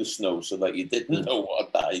head in the snow so that you didn't know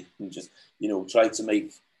what died and just, try to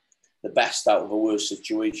make the best out of a worse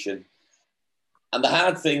situation. And the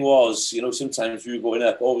hard thing was, sometimes we were going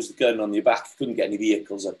up, always the gun on your back, couldn't get any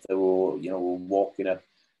vehicles up there, or, walking up.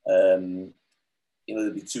 There'd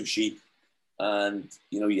be 2 sheep, and,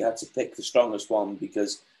 you had to pick the strongest one,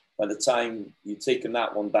 because by the time you'd taken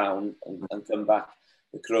that one down and come back,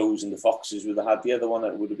 the crows and the foxes would have had the other one.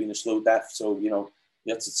 It would have been a slow death. So, you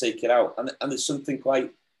had to take it out. And there's something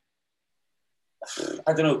quite,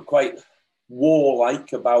 quite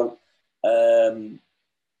warlike about the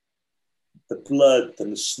blood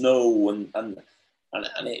and the snow and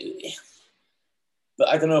it, but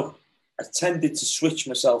I don't know. I tended to switch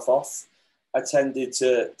myself off. I tended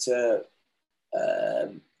to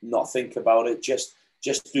not think about it. Just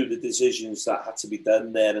do the decisions that had to be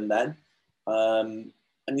done there and then.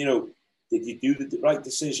 Did you do the right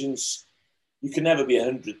decisions? You can never be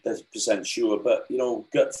 100% sure, but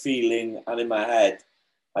gut feeling and in my head,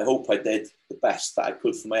 I hope I did the best that I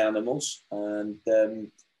could for my animals, and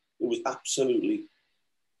it was absolutely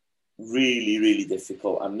really, really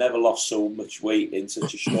difficult. I've never lost so much weight in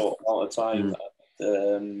such a short amount of time.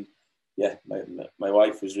 My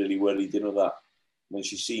wife was really worried, that when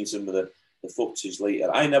she's seen some of the footage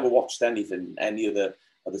later. I never watched anything, any of the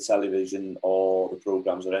television or the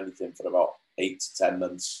programmes or anything for about 8 to 10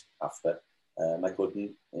 months after. I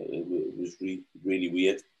couldn't. It was really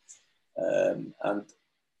weird. And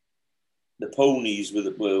the ponies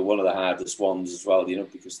were one of the hardest ones as well,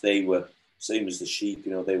 because they were, same as the sheep,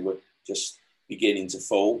 they were just beginning to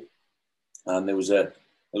foal. And there was a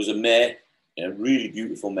mare, a really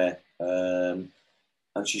beautiful mare, and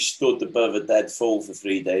she stood above a dead foal for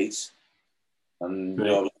 3 days. And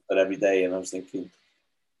I was there every day, and I was thinking,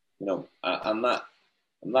 and that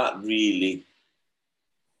really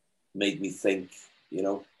made me think,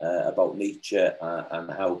 about nature and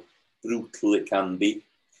how brutal it can be.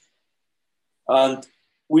 And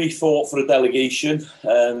we fought for a delegation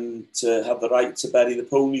to have the right to bury the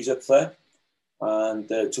ponies up there. And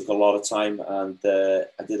it took a lot of time, and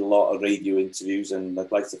I did a lot of radio interviews, and I'd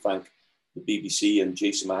like to thank the BBC and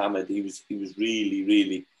Jason Mohammed. He was really,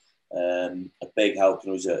 really a big help.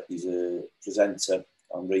 You know, he's a presenter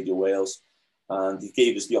on Radio Wales, and he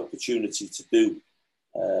gave us the opportunity to do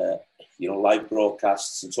live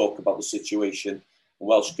broadcasts and talk about the situation. The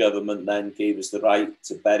Welsh Government then gave us the right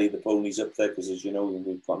to bury the ponies up there, because, as you know,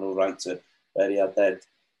 we've got no right to bury our dead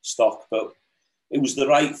stock, but it was the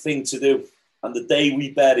right thing to do. And the day we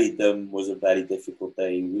buried them was a very difficult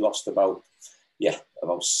day. We lost about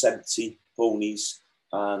 70 ponies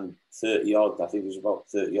and 30 odd, I think it was about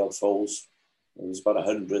 30 odd foals. It was about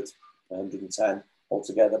 110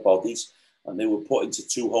 altogether bodies. And they were put into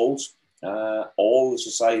 2 holes. All the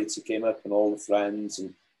society came up, and all the friends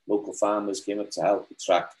and local farmers came up to help with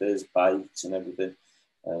tractors, bikes and everything.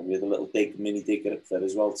 We had a little mini digger up there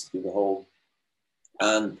as well to do the hole.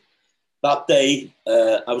 And that day,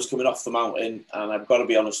 I was coming off the mountain, and I've got to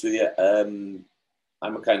be honest with you,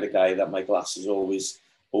 I'm a kind of guy that my glass is always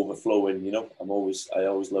overflowing. You know, I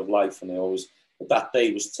always love life, but that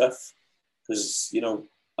day was tough, because, you know,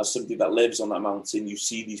 as somebody that lives on that mountain, you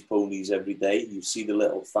see these ponies every day. You see the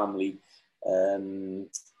little family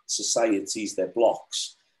societies, their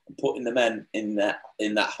blocks, and putting them in that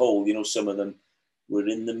hole. You know, some of them were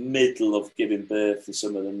in the middle of giving birth, and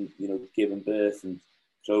some of them, you know, giving birth, and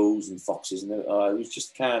crows and foxes, and it was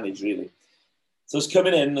just carnage, really. So I was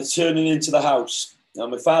coming in and turning into the house. Now,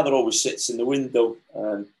 my father always sits in the window,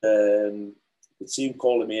 and could see him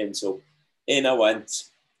calling me in. So in I went,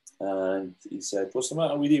 and he said, "What's the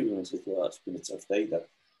matter with you?" And I said, "Well, it's been a tough day, Dad.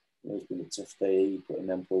 You know, it's been a tough day putting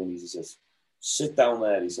them ponies." He says, "Sit down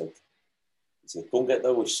there," he said, "Go and get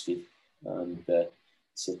the whiskey." And he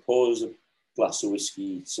said, "Pour us a glass of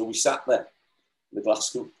whiskey." So we sat there with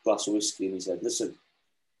a glass of whiskey, and he said, "Listen,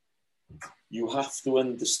 you have to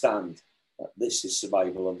understand that this is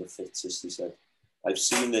survival of the fittest," he said. "I've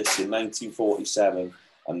seen this in 1947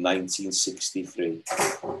 and 1963.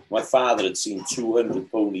 My father had seen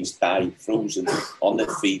 200 ponies die frozen on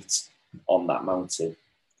their feet on that mountain.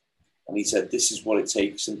 And he said, this is what it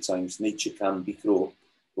takes sometimes. Nature can be cruel.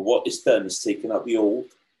 But what it's done is taken out the old,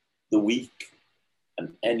 the weak,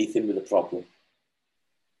 and anything with a problem."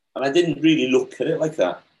 And I didn't really look at it like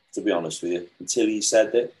that, to be honest with you, until he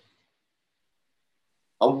said it.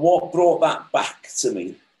 And what brought that back to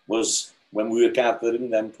me was when we were gathering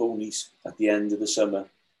them ponies at the end of the summer,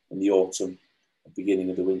 in the autumn, the beginning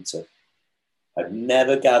of the winter. I've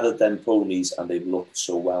never gathered them ponies, and they've looked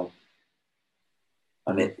so well.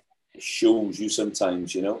 And it shows you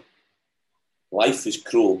sometimes, you know, life is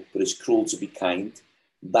cruel, but it's cruel to be kind.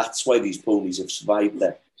 That's why these ponies have survived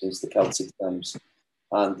there since the Celtic times.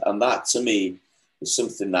 And that, to me, is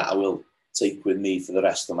something that I will take with me for the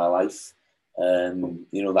rest of my life.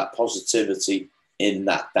 You know, that positivity in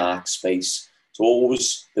that dark space. So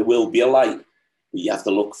always, there will be a light, but you have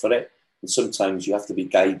to look for it. And sometimes you have to be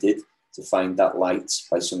guided to find that light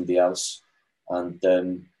by somebody else. And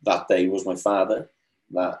that day was my father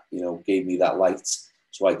that, you know, gave me that light,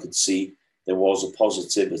 so I could see there was a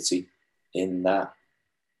positivity in that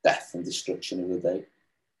death and destruction of the day.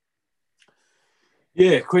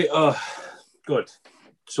 Yeah, quite a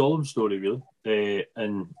solemn story, really,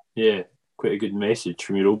 and yeah, quite a good message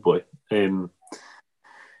from your old boy.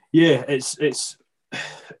 It's.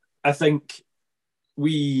 I think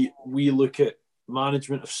we look at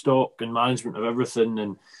management of stock and management of everything,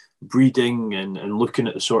 and breeding, and looking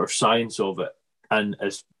at the sort of science of it, and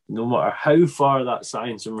as no matter how far that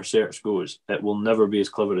science and research goes, it will never be as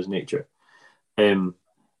clever as nature. And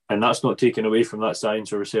that's not taken away from that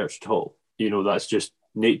science or research at all. You know, that's just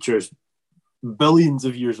nature's billions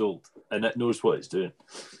of years old, and it knows what it's doing.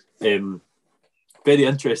 Very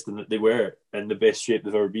interesting that they were in the best shape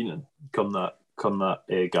they've ever been in. Come that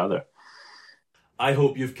gather. I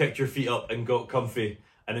hope you've kicked your feet up and got comfy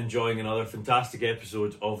and enjoying another fantastic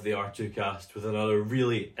episode of the R2Kast with another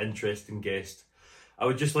really interesting guest. I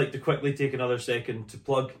would just like to quickly take another second to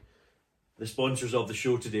plug the sponsors of the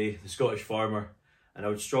show today, the Scottish Farmer, and I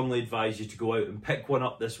would strongly advise you to go out and pick one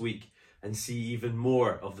up this week and see even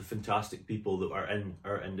more of the fantastic people that are in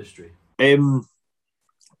our industry.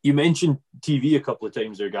 You mentioned TV a couple of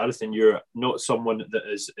times there, Gareth, and you're not someone that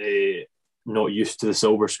is not used to the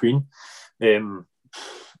silver screen.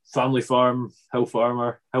 Family farm, Hill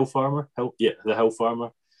Farmer. The Hill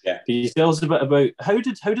Farmer. Yeah. Can you tell us a bit about how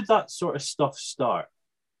did that sort of stuff start?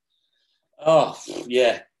 Oh,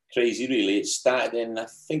 yeah, crazy, really. It started in, I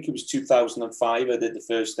think it was 2005. I did the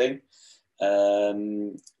first thing.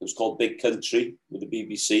 It was called Big Country with the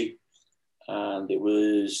BBC. and they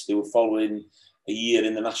were following a year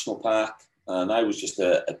in the national park, and I was just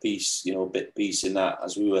a piece, a bit piece in that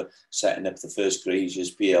as we were setting up the first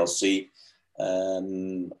Graziers PLC,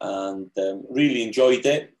 and really enjoyed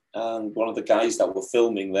it. And one of the guys that were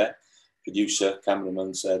filming there, producer,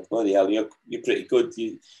 cameraman, said, "Well, yeah, you're pretty good.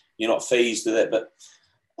 You're not phased with it." But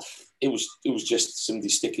it was just somebody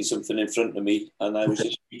sticking something in front of me, and I was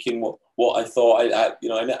just speaking what I thought.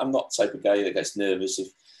 I'm not the type of guy that gets nervous.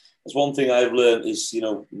 If there's one thing I've learned is,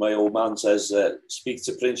 my old man says, speak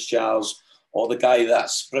to Prince Charles or the guy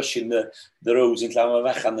that's brushing the roads in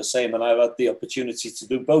Llanfairpwllgwyngyllgogerychwyrndrobwllllantysiliogogogoch, and the same. And I've had the opportunity to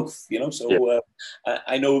do both, So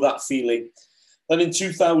I know that feeling. Then in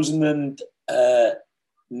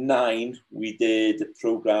 2009, we did a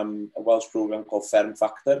Welsh program called Fferm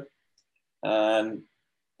Factor, and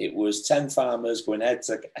it was 10 farmers going head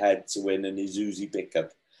to head to win an Isuzu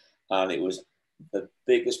pickup, and it was the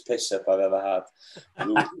biggest piss up I've ever had.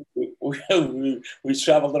 We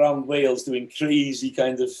travelled around Wales doing crazy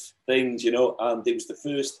kind of things, and it was the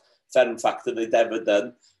first Fferm Factor they'd ever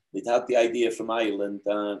done. They'd had the idea from Ireland,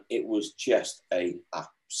 and it was just a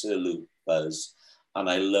absolute buzz, and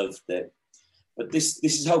I loved it. But this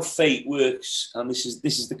is how fate works, and this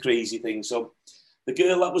is the crazy thing. So the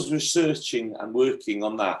girl that was researching and working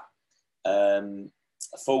on that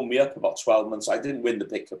phoned me up about 12 months. I didn't win the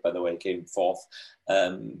pickup, by the way, came fourth.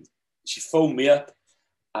 She phoned me up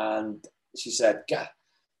and she said, "Gah,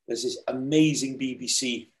 there's this amazing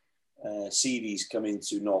BBC series coming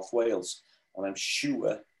to North Wales, and I'm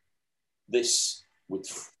sure this would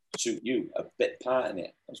suit you, a bit part in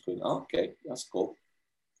it." I was going, "Oh, okay, that's cool."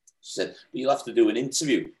 She said, "But you'll have to do an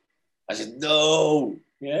interview." I said, "No,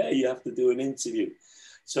 yeah, you have to do an interview."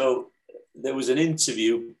 So there was an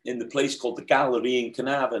interview in the place called the Gallery in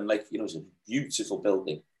Carnarvon, it's a beautiful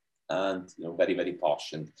building, and very, very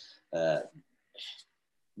posh, and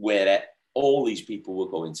where all these people were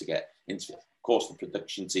going to get interviewed. Of course, the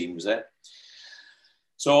production team was there.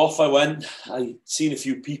 So off I went. I'd seen a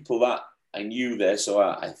few people that I knew there, so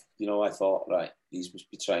I thought, right, these must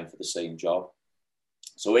be trying for the same job.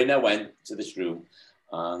 So in I went to this room,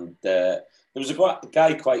 and there was a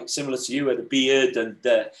guy quite similar to you, had a beard, and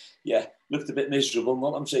looked a bit miserable.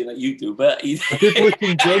 Not that I'm saying that you do, but a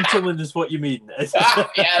good-looking gentleman is what you mean.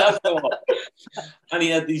 Yeah, that's the one. And he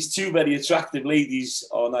had these two very attractive ladies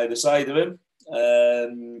on either side of him,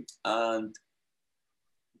 and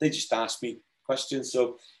they just asked me questions.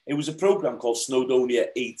 So it was a programme called Snowdonia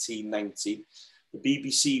 1890. The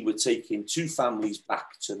BBC were taking two families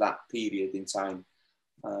back to that period in time,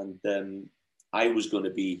 and I was going to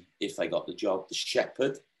be, if I got the job, the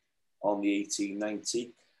shepherd on the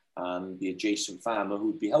 1890 and the adjacent farmer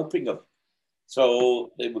who'd be helping them.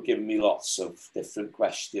 So they were giving me lots of different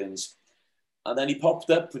questions. And then he popped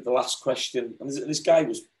up with the last question. And this guy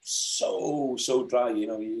was so dry, he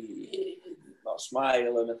not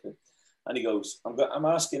smile or nothing. And he goes, I'm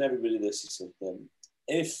asking everybody this. He said,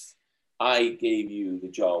 if I gave you the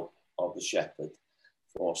job of the shepherd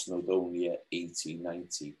for Snowdonia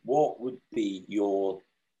 1890, what would be your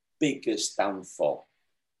biggest downfall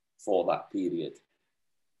for that period?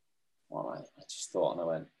 Well, I just thought, and I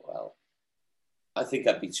went, well, I think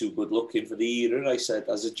I'd be too good looking for the era. I said,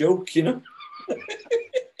 as a joke,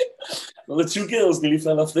 Well, the two girls nearly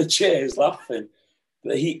fell off their chairs laughing.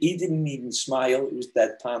 But he didn't even smile. It was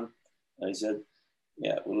deadpan. And he said,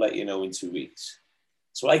 yeah, we'll let you know in 2 weeks.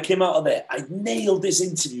 So I came out of there. I nailed this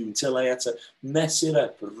interview until I had to mess it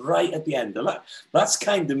up right at the end. And that's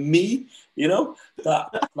kind of me, that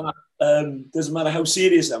doesn't matter how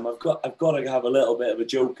serious I am. I've got to have a little bit of a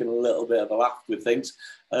joke and a little bit of a laugh with things.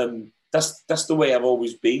 That's the way I've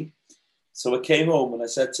always been. So I came home and I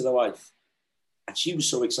said to the wife, and she was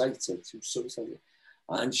so excited.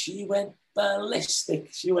 And she went ballistic.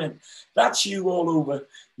 She went, "That's you all over.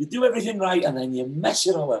 You do everything right and then you mess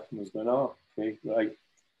it all up." And I was going, "Oh, okay, right."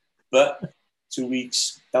 But 2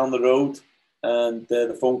 weeks down the road, and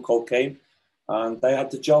the phone call came, and I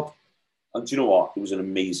had the job. And do you know what? It was an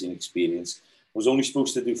amazing experience. I was only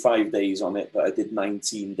supposed to do 5 days on it, but I did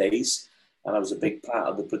 19 days. And I was a big part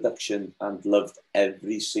of the production and loved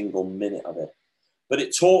every single minute of it. But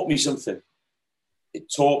it taught me something. It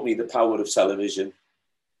taught me the power of television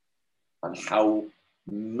and how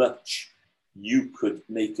much you could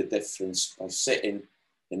make a difference by sitting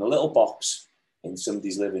in a little box in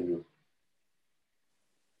somebody's living room.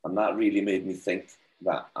 And that really made me think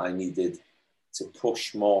that I needed to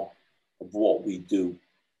push more of what we do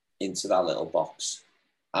into that little box.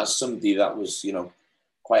 As somebody that was,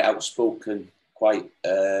 quite outspoken, quite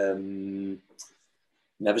never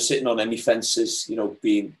sitting on any fences,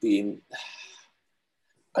 being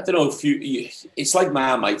I don't know if it's like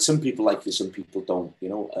Marmite. Some people like you, some people don't. You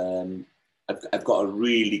know, I've got a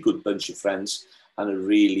really good bunch of friends and a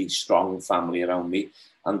really strong family around me,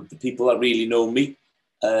 and the people that really know me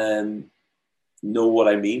know what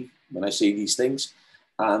I mean when I say these things,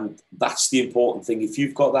 and that's the important thing. If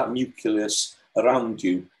you've got that nucleus around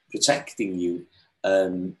you protecting you,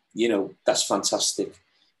 you know, that's fantastic.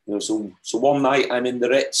 You know, so one night I'm in the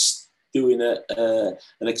Ritz doing an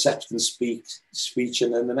acceptance speech,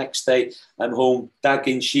 and then the next day I'm home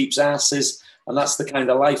dagging sheep's asses, and that's the kind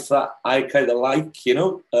of life that I kind of like, you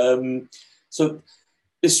know. So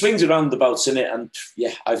there's swings and roundabouts in it, and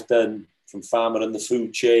yeah, I've done from farmer and the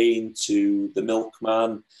food chain to the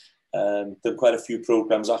milkman. Done quite a few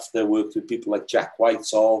programs after. Worked with people like Jack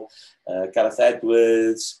Whitehall, Gareth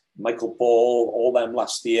Edwards, Michael Ball, all them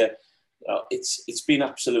last year. It's been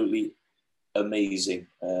absolutely amazing.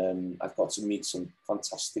 I've got to meet some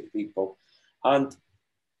fantastic people, and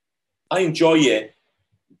I enjoy it,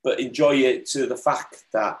 but enjoy it to the fact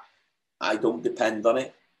that I don't depend on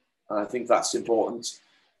it, and I think that's important.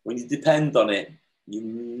 When you depend on it, you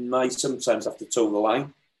might sometimes have to toe the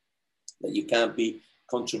line, that you can't be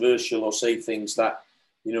controversial or say things that,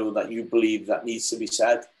 you know, that you believe that needs to be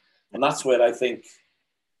said. And that's where I think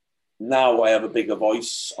now I have a bigger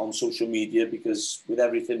voice on social media, because with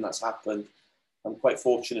everything that's happened, I'm quite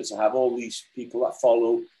fortunate to have all these people that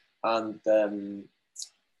follow and,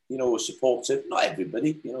 you know, are supportive. Not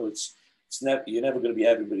everybody, you know, you're never going to be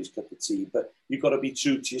everybody's cup of tea, but you've got to be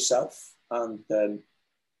true to yourself. And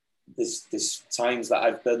there's times that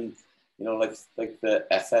I've done, you know, like the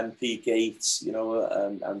FMP gates, you know,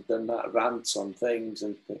 and done that rant on things,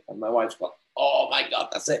 and my wife's got, oh my God,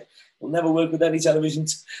 that's it. We'll never work with any television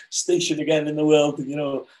station again in the world. And, you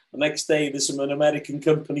know, the next day there's an American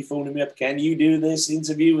company phoning me up. Can you do this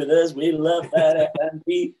interview with us? We love that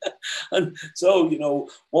FMP. And so, you know,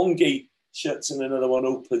 one gate shuts and another one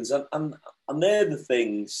opens, and they're the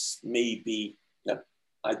things maybe that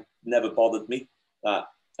I never bothered me, that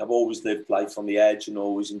I've always lived life on the edge and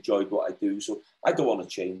always enjoyed what I do. So I don't want to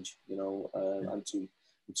change, you know. I'm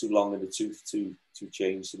too long in the tooth to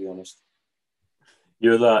change, to be honest.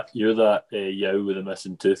 You're that yow with a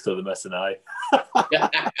missing tooth or the missing eye.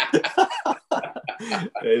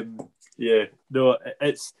 Yeah, no,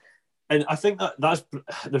 and I think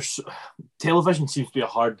television seems to be a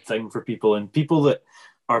hard thing for people, and people that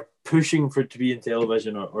are pushing for it to be in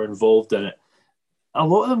television or involved in it, a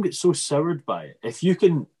lot of them get so soured by it. If you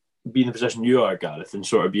can be in the position you are, Gareth, and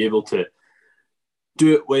sort of be able to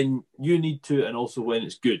do it when you need to and also when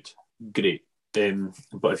it's good, great.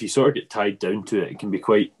 But if you sort of get tied down to it, it can be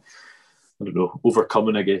quite, I don't know,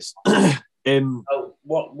 overcoming, I guess.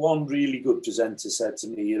 What one really good presenter said to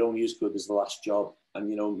me, you're only as good as the last job. And,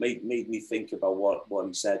 you know, made me think about what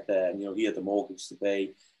he said there. And, you know, he had the mortgage to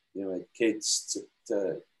pay, you know, had kids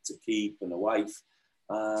to keep and a wife.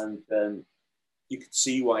 And you could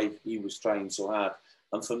see why he was trying so hard.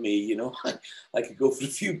 And for me, you know, I could go for a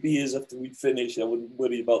few beers after we'd finish. I wouldn't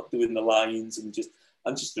worry about doing the lines and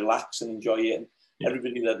just relax and enjoy it. And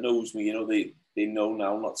everybody that knows me, you know, they know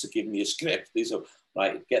now not to give me a script. They say,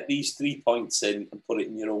 right, get these 3 points in and put it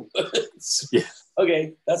in your own words. Yeah.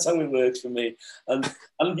 Okay, that's how it works for me. And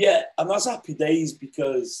that's happy days,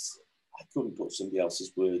 because I couldn't put somebody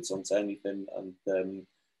else's words onto anything. And,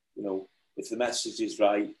 you know, if the message is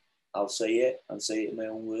right, I'll say it and say it in my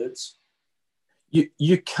own words.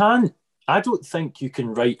 You can't, I don't think you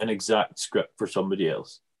can write an exact script for somebody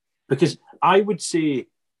else, because I would say,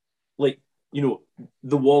 like, you know,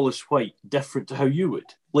 the wall is white, different to how you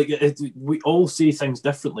would. Like, we all say things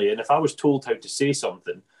differently. And if I was told how to say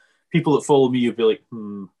something, people that follow me would be like,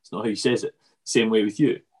 it's not how he says it. Same way with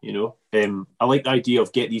you, you know. I like the idea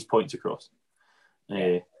of get these points across.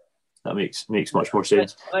 That makes much more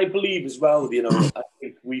sense. I believe as well, you know, I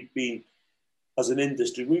think we've been, as an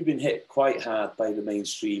industry, we've been hit quite hard by the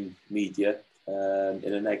mainstream media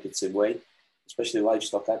in a negative way, especially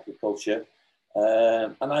livestock agriculture.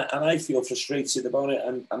 And I feel frustrated about it,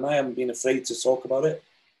 and I haven't been afraid to talk about it.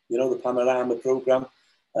 You know, the Panorama programme.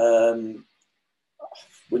 When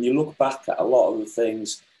you look back at a lot of the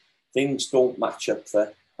things don't match up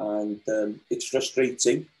there, and it's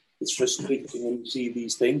frustrating. It's frustrating when you see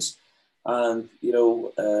these things, and you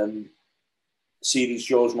know, series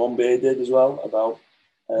George Monbiot did as well about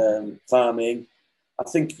farming. I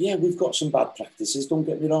think, yeah, we've got some bad practices, don't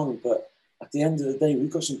get me wrong, but at the end of the day, we've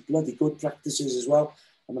got some bloody good practices as well.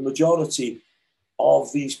 And the majority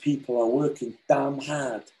of these people are working damn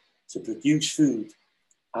hard to produce food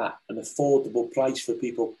at an affordable price for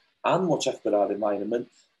people, and watch after our environment,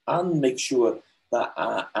 and make sure that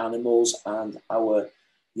our animals and our,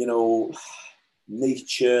 you know,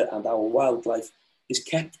 nature and our wildlife is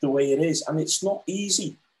kept the way it is. And it's not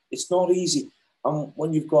easy. It's not easy. And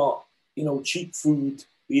when you've got, you know, cheap food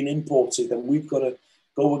being imported and we've got to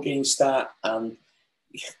go against that and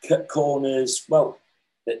cut corners, well,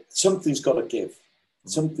 something's got to give.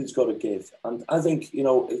 Something's got to give. And I think, you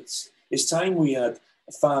know, it's time we had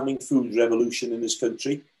a farming food revolution in this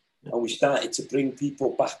country, and we started to bring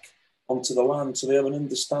people back onto the land so they have an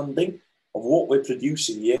understanding of what we're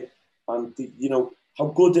producing here and, you know, how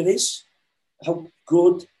good it is, how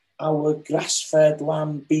good our grass-fed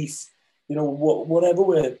lamb, beef, you know, whatever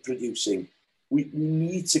we're producing, we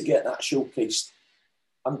need to get that showcased.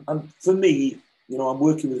 And for me, you know, I'm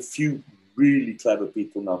working with a few really clever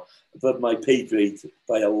people now, above my pay grade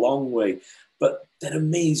by a long way. But they're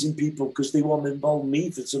amazing people because they want to involve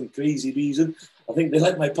me for some crazy reason. I think they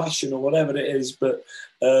like my passion or whatever it is. But,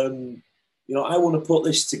 you know, I want to put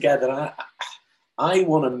this together. I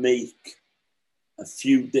want to make a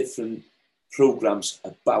few different programs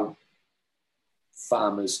about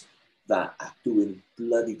farmers that are doing a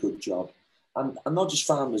bloody good job. And not just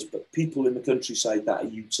farmers, but people in the countryside that are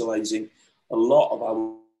utilising a lot of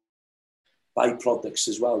our byproducts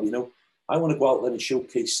as well. You know, I want to go out there and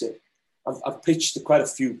showcase it. I've pitched quite a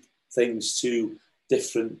few things to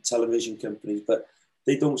different television companies, but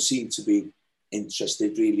they don't seem to be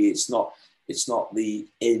interested really. It's not the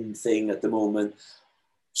in thing at the moment.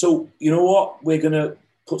 So you know what? We're going to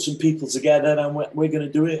put some people together and we're going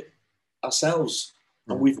to do it ourselves.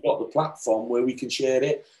 And we've got the platform where we can share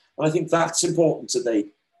it. And I think that's important today,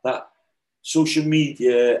 that social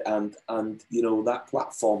media and you know, that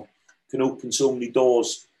platform can open so many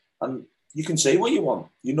doors, and you can say what you want.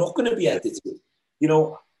 You're not going to be edited, you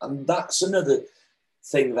know, and that's another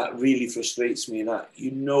thing that really frustrates me, that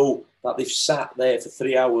you know that they've sat there for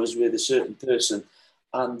 3 hours with a certain person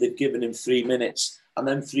and they've given him 3 minutes, and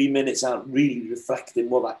then 3 minutes aren't really reflecting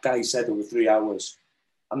what that guy said over 3 hours.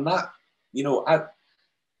 And that, you know,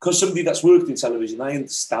 because somebody that's worked in television, I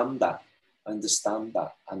understand that.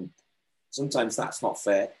 And sometimes that's not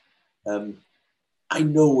fair. I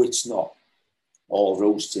know it's not all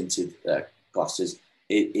rose-tinted glasses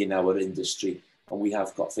in our industry, and we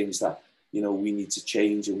have got things that, you know, we need to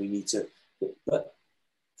change and we need to... But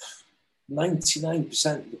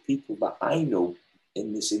 99% of the people that I know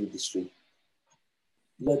in this industry,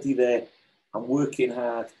 bloody there, I'm working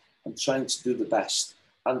hard, I'm trying to do the best.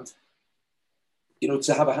 And, you know,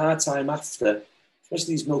 to have a hard time after,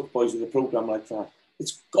 especially these milk boys with a programme like that,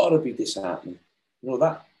 it's got to be disheartening. You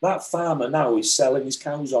know, that farmer now is selling his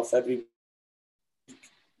cows off every week.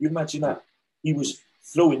 You imagine that? He was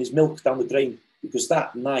throwing his milk down the drain because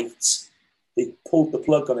that night they pulled the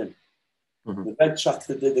plug on him. Mm-hmm. The red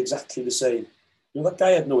tractor did exactly the same. You know, that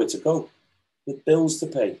guy had nowhere to go. The bills to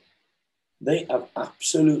pay. They have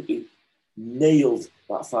absolutely nailed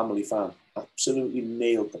that family farm. Absolutely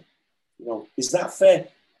nailed them. You know, is that fair?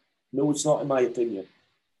 No, it's not, in my opinion.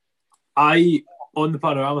 On the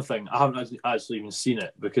panorama thing, I haven't actually even seen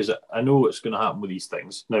it because I know what's going to happen with these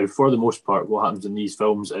things. Now, for the most part, what happens in these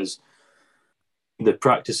films is the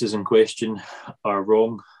practices in question are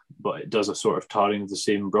wrong, but it does a sort of tarring of the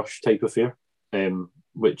same brush type affair,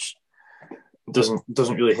 which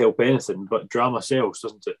doesn't really help anything. But drama sells,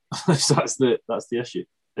 doesn't it? that's the issue.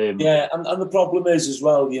 Yeah, and the problem is as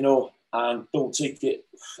well, you know, and don't take it.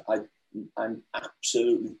 I'm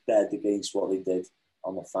absolutely dead against what they did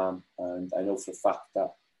on the farm, and I know for a fact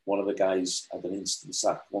that one of the guys had an instant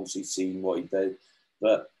sack once he'd seen what he did.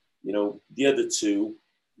 But you know, the other two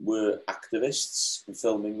were activists and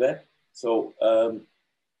filming there. So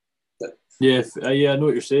yeah, I know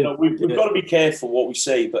what you're saying. You know, we've got to be careful what we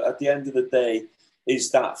say, but at the end of the day, is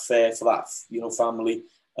that fair for that, you know, family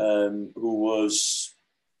who was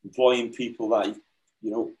employing people that, you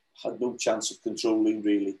know, had no chance of controlling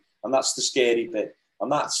really? And that's the scary bit.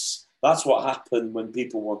 And that's what happened when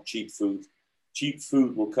people want cheap food. Cheap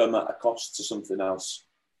food will come at a cost to something else.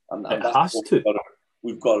 And that's what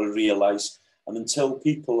we've got to realise. And until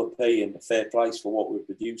people are paying a fair price for what we're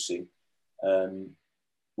producing,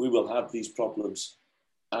 we will have these problems.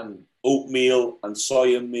 And oatmeal and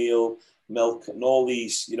soya meal, milk, and all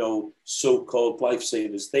these, you know, so-called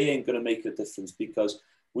lifesavers, they ain't going to make a difference because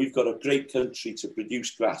we've got a great country to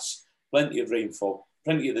produce grass, plenty of rainfall,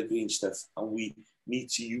 plenty of the green stuff, and we need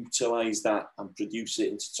to utilise that and produce it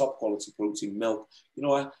into top quality protein milk. You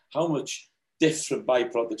know, how much different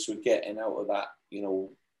byproducts we're getting out of that, you know,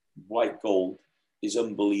 white gold is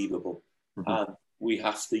unbelievable. Mm-hmm. And we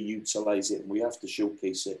have to utilise it and we have to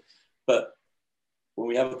showcase it. But when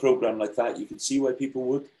we have a programme like that, you can see where people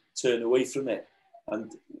would turn away from it.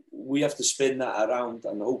 And we have to spin that around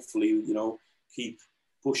and hopefully, you know, keep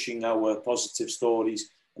pushing our positive stories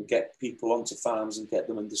and get people onto farms and get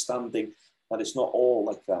them understanding that it's not all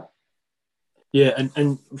like that. Yeah,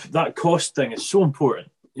 and that cost thing is so important.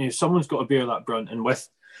 You know, someone's got to bear that brunt, and with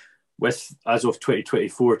as of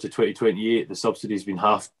 2024 to 2028, the subsidy's been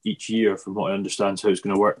halved each year, from what I understand, is how it's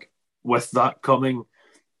going to work. With that coming,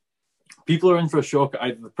 people are in for a shock at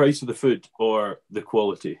either the price of the food or the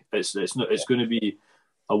quality. It's going to be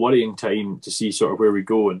a worrying time to see sort of where we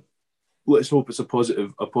go, and let's hope it's a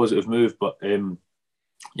positive move. But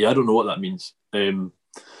yeah, I don't know what that means,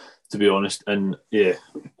 to be honest. And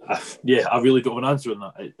I really don't have an answer on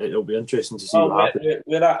that. It'll be interesting to see what happens.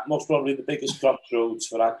 We're at most probably the biggest crossroads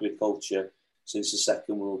for agriculture since the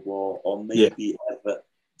Second World War, or maybe ever,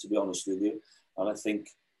 to be honest with you. And I think,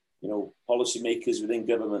 you know, policymakers within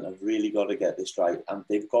government have really got to get this right, and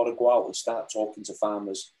they've got to go out and start talking to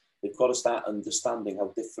farmers. They've got to start understanding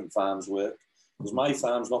how different farms work, because my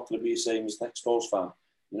farm's not going to be the same as next door's farm,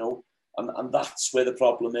 you know, and that's where the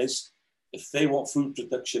problem is. If they want food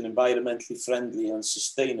production environmentally friendly and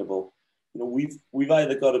sustainable, you know, we've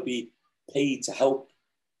either got to be paid to help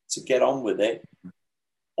to get on with it,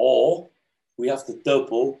 or we have to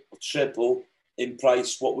double or triple in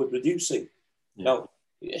price what we're producing. Yeah. Now,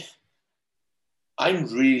 I'm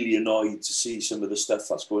really annoyed to see some of the stuff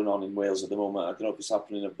that's going on in Wales at the moment. I don't know if it's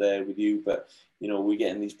happening up there with you, but, you know, we're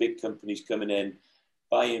getting these big companies coming in,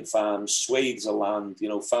 buying farms, swathes of land, you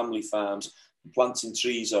know, family farms, planting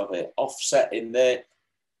trees on it, offsetting their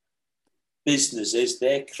businesses,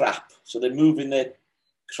 their crap. So they're moving their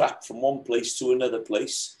crap from one place to another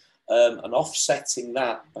place, and offsetting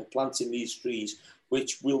that by planting these trees,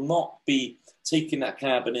 which will not be taking that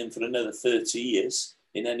carbon in for another 30 years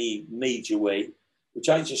in any major way, which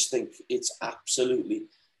I just think it's absolutely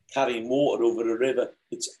carrying water over a river.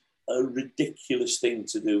 It's a ridiculous thing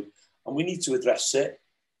to do, and we need to address it.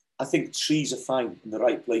 I think trees are fine in the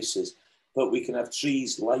right places, but we can have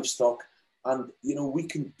trees, livestock, and, you know, we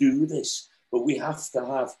can do this, but we have to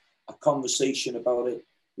have a conversation about it.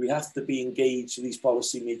 We have to be engaged with these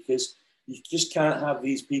policymakers. You just can't have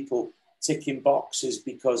these people ticking boxes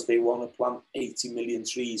because they want to plant 80 million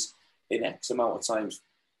trees in X amount of times.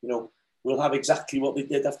 You know, we'll have exactly what they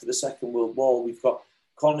did after the Second World War. We've got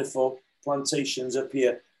conifer plantations up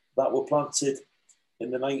here that were planted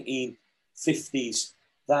in the 1950s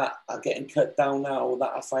that are getting cut down now,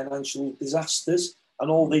 that are financial disasters, and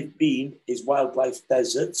all they've been is wildlife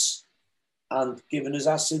deserts and giving us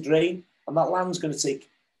acid rain, and that land's going to take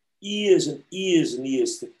years and years and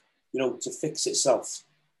years to, you know, to fix itself.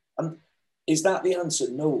 And is that the answer?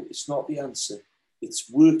 No, it's not the answer. It's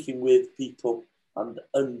working with people and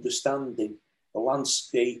understanding the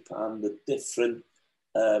landscape and the different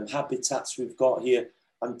habitats we've got here.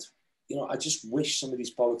 And, you know, I just wish some of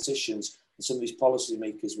these politicians and some of these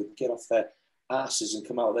policymakers would get off their asses and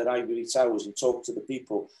come out of their ivory towers and talk to the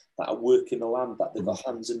people that are working the land, that they've got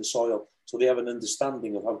hands in the soil, so they have an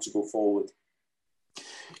understanding of how to go forward.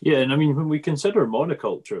 Yeah, and I mean, when we consider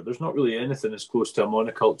monoculture, there's not really anything as close to a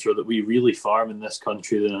monoculture that we really farm in this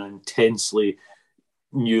country than an intensely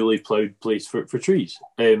newly ploughed place for trees.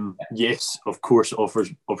 Yes, of course, it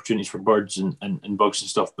offers opportunities for birds and bugs and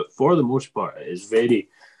stuff, but for the most part, it is very...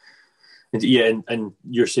 Yeah, and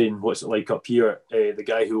you're saying what's it like up here? The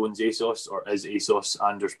guy who owns ASOS, or is ASOS,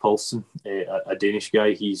 Anders Poulsen, a Danish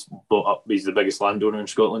guy, he's the biggest landowner in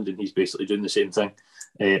Scotland, and he's basically doing the same thing.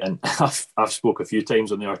 And I've spoke a few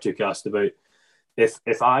times on the R2Kast about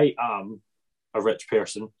if I am a rich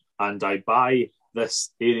person and I buy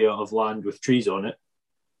this area of land with trees on it,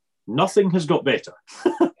 nothing has got better.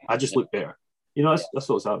 I just look better. You know, that's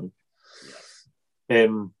what's happening.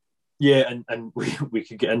 Yeah, and we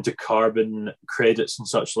could get into carbon credits and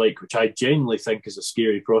such like, which I genuinely think is a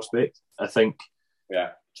scary prospect. I think...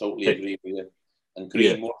 Yeah, totally agree with you. And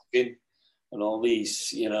greenwashing and all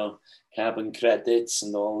these, you know, carbon credits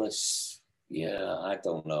and all this. Yeah, I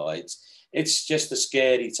don't know. It's just a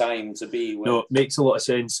scary time to be. No, it makes a lot of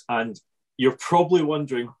sense. And you're probably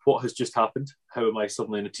wondering what has just happened. How am I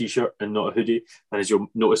suddenly in a T-shirt and not a hoodie? And as you'll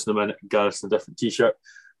notice in a minute, Gareth's in a different T-shirt.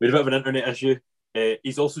 We had a bit of an internet issue.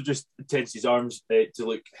 He's also just tensed his arms to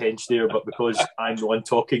look hench there, but because I'm the one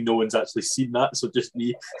talking, no one's actually seen that, so just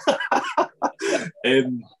me.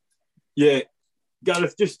 Yeah,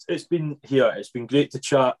 Gareth, it's been great to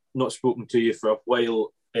chat. Not spoken to you for a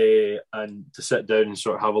while, and to sit down and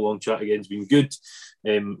sort of have a long chat again has been good.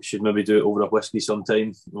 Should maybe do it over a whiskey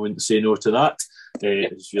sometime. I wouldn't say no to that. I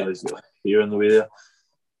just realised here on the way there.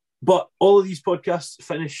 But all of these podcasts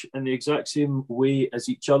finish in the exact same way as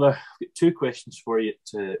each other. I've got two questions for you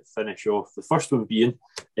to finish off. The first one being,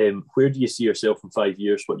 where do you see yourself in 5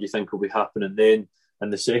 years? What do you think will be happening then?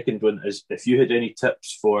 And the second one is if you had any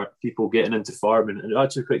tips for people getting into farming, and it's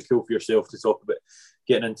actually quite cool for yourself to talk about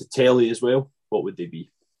getting into telly as well, what would they be?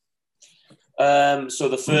 So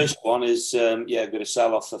the first one is, I'm going to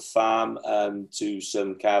sell off the farm to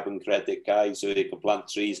some carbon credit guys so they can plant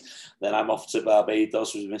trees. Then I'm off to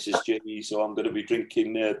Barbados with Mrs. J, so I'm going to be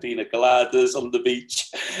drinking pina coladas on the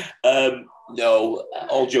beach. No,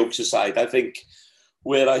 all jokes aside, I think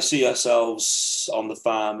where I see ourselves on the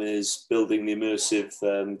farm is building the immersive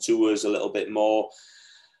tours a little bit more,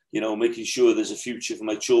 making sure there's a future for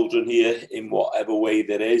my children here in whatever way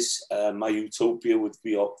there is. My utopia would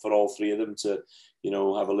be for all three of them to,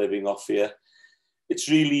 have a living off here. It's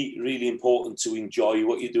really, really important to enjoy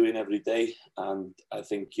what you're doing every day. And I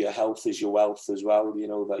think your health is your wealth as well,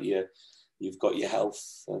 that you've got your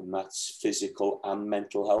health, and that's physical and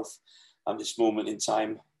mental health. At this moment in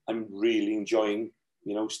time, I'm really enjoying,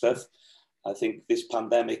 stuff. I think this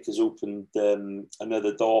pandemic has opened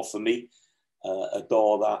another door for me. A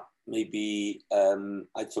door that maybe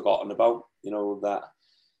I'd forgotten about, that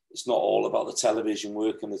it's not all about the television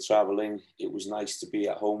work and the travelling. It was nice to be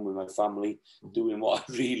at home with my family doing what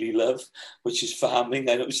I really love, which is farming.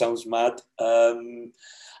 I know it sounds mad.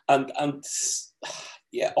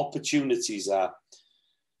 Opportunities are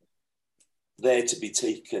there to be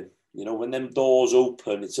taken. When them doors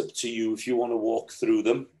open, it's up to you if you want to walk through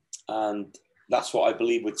them. And that's what I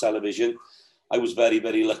believe with television. I was very,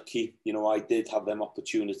 very lucky. I did have them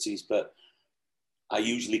opportunities, but I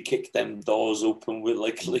usually kicked them doors open with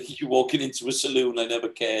like you walking into a saloon. I never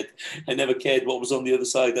cared. I never cared what was on the other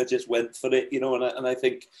side. I just went for it, and I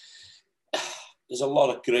think there's a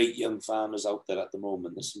lot of great young farmers out there at the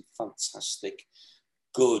moment. There's some fantastic,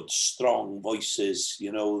 good, strong voices,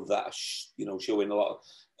 that are, showing a lot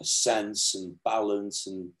of sense and balance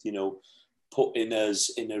and, putting us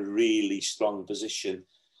in a really strong position.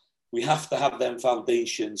 We have to have them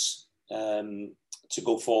foundations to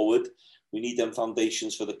go forward. We need them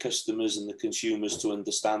foundations for the customers and the consumers to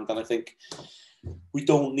understand. And I think we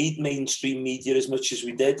don't need mainstream media as much as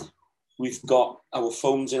we did. We've got our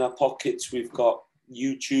phones in our pockets. We've got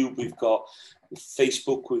YouTube. We've got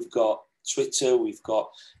Facebook. We've got Twitter. We've got,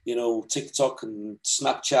 TikTok and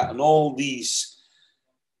Snapchat and all these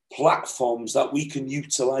platforms that we can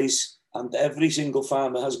utilize. And every single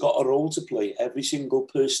farmer has got a role to play. Every single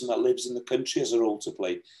person that lives in the country has a role to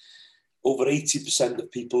play. Over 80%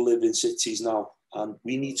 of people live in cities now, and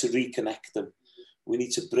we need to reconnect them. We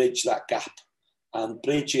need to bridge that gap and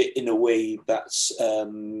bridge it in a way that's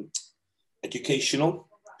educational.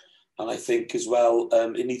 And I think as well,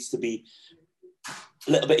 it needs to be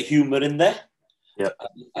a little bit of humour in there,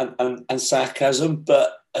 and sarcasm,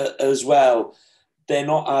 but as well, they're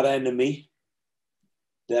not our enemy.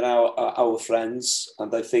 They're our friends.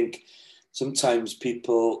 And I think sometimes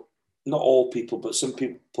people, not all people, but some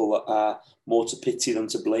people are more to pity than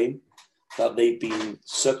to blame, that they've been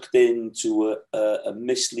sucked into a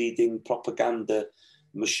misleading propaganda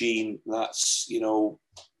machine that's,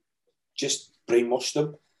 just brainwashed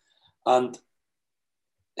them. And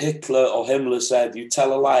Hitler or Himmler said, you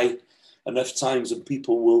tell a lie enough times and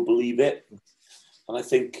people will believe it. And I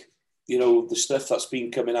think, the stuff that's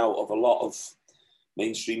been coming out of a lot of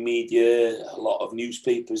mainstream media, a lot of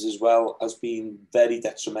newspapers as well, has been very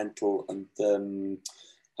detrimental and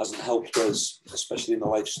hasn't helped us, especially in the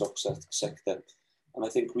livestock sector. And I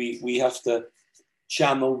think we have to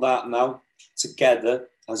channel that now together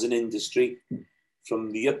as an industry,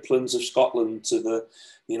 from the uplands of Scotland to the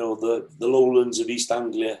lowlands of East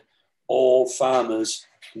Anglia. All farmers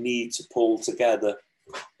need to pull together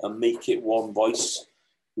and make it one voice.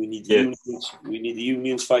 We need unions. We need the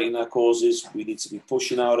unions fighting our causes. We need to be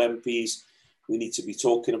pushing our MPs. We need to be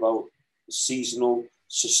talking about seasonal,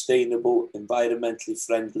 sustainable, environmentally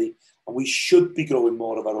friendly. And we should be growing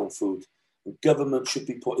more of our own food. The government should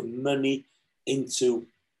be putting money into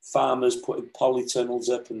farmers, putting polytunnels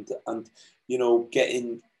up and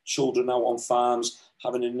getting children out on farms,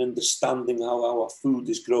 having an understanding how our food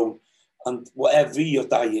is grown. And whatever your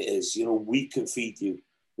diet is, we can feed you.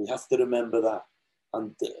 We have to remember that.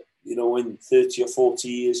 And, in 30 or 40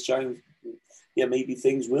 years' time, maybe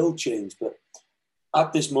things will change. But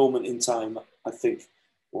at this moment in time, I think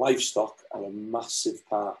livestock are a massive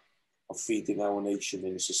part of feeding our nation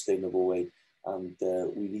in a sustainable way. And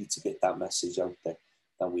we need to get that message out there,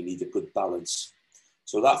 that we need a good balance.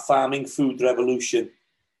 So that farming food revolution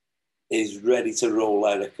is ready to roll,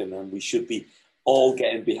 I reckon, and we should be all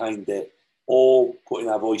getting behind it, all putting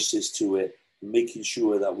our voices to it, making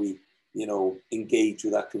sure that we engage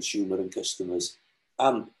with our consumer and customers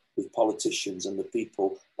and with politicians and the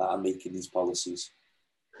people that are making these policies.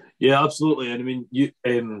 Yeah, absolutely. And I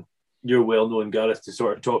mean, you're well known, Gareth, to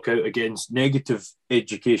sort of talk out against negative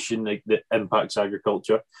education like that impacts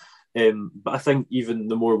agriculture. But I think even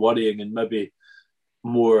the more worrying and maybe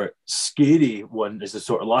more scary one is the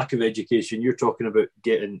sort of lack of education. You're talking about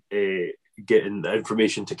getting the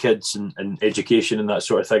information to kids and education and that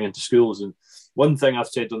sort of thing into schools. And one thing I've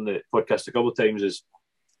said on the podcast a couple of times is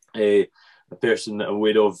a person that I'm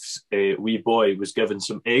aware of, a wee boy, was given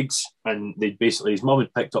some eggs, and they basically, his mum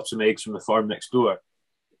had picked up some eggs from the farm next door.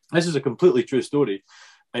 This is a completely true story.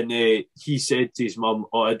 And he said to his mum,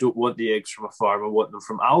 "Oh, I don't want the eggs from a farm. I want them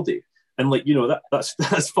from Aldi." And like, you know,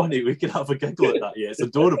 that's funny. We can have a giggle at that. Yeah, it's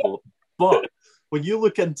adorable. But when you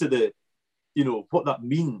look into the, you know, what that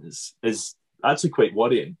means is actually quite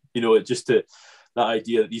worrying. You know, that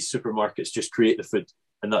idea that these supermarkets just create the food,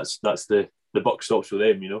 and that's the buck stops with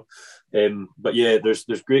them, you know. But yeah, there's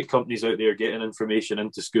great companies out there getting information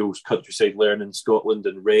into schools. Countryside Learning in Scotland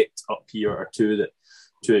and RET up here are two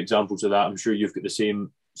examples of that. I'm sure you've got the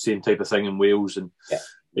same type of thing in Wales, and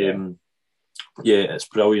yeah, it's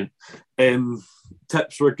brilliant.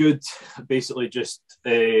 Tips were good. Basically, just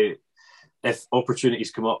if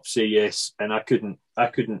opportunities come up, say yes. And I couldn't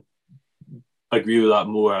agree with that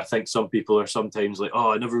more. I think some people are sometimes like,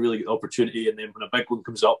 "Oh, I never really get the opportunity," and then when a big one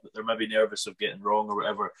comes up that they're maybe nervous of getting wrong or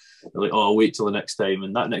whatever, they're like, "Oh, I'll wait till the next time,"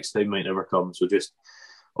 and that next time might never come. So just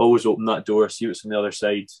always open that door, see what's on the other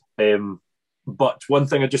side. But one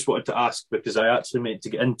thing I just wanted to ask, because I actually meant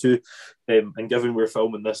to get into, and given we're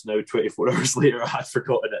filming this now 24 hours later, I had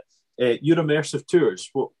forgotten it. Your immersive tours,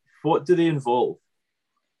 what do they involve?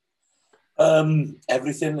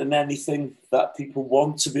 Everything and anything that people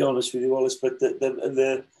want, to be honest with you, Wallace. But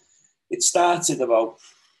it started about,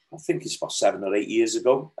 I think it's about 7 or 8 years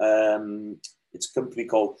ago. It's a company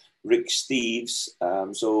called Rick Steves.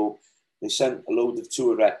 So they sent a load of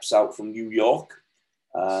tour reps out from New York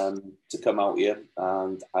to come out here,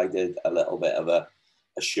 and I did a little bit of a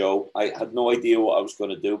show. I had no idea what I was going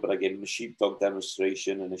to do, but I gave them a sheepdog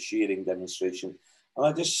demonstration and a shearing demonstration, and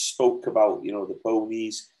I just spoke about, you know, the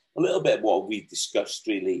ponies, a little bit of what we discussed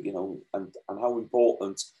really, you know, and how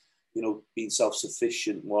important, you know, being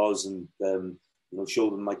self-sufficient was, and you know, show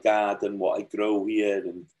them my garden, what I grow here,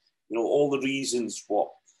 and you know, all the reasons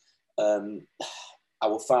what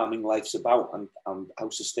our farming life's about, and how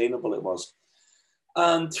sustainable it was.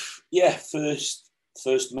 And yeah, first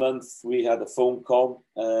month we had a phone call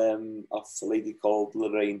of a lady called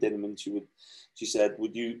Lorraine Dinneman. She said,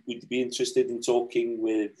 would you be interested in talking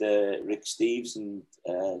with Rick Steves and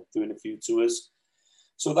doing a few tours?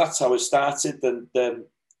 So that's how it started. And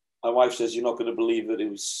my wife says, "You're not going to believe it. It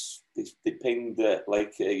was they pinged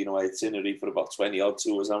you know, itinerary for about 20 odd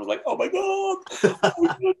tours. And I was like, oh my god,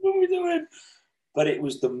 what are we doing? But it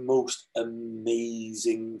was the most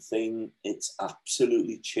amazing thing. It's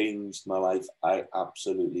absolutely changed my life. I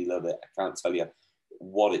absolutely love it. I can't tell you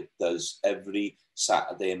what it does every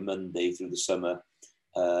Saturday and Monday through the summer.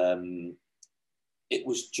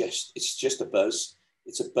 It's just a buzz.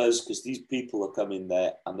 It's a buzz because these people are coming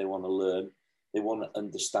there and they want to learn. They want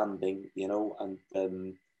understanding, you know,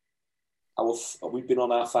 and we've been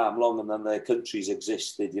on our farm longer than their countries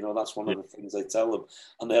existed. You know, that's one of the things I tell them.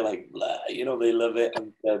 And they're like, you know, they love it.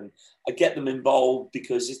 And I get them involved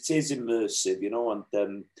because it is immersive, you know.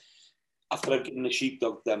 And after I've given a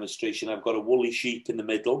sheepdog demonstration, I've got a woolly sheep in the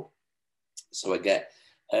middle. So I get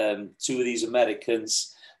two of these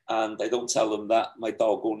Americans, and I don't tell them that. My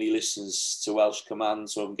dog only listens to Welsh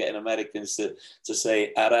commands, so I'm getting Americans to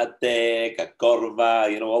say "aradeg,"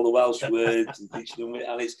 "gorfa," you know, all the Welsh words, and teaching them.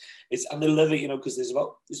 And and they love it, you know, because there's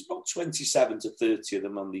about 27 to 30 of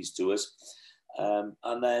them on these tours,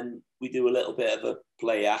 and then we do a little bit of a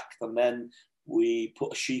play act, and then we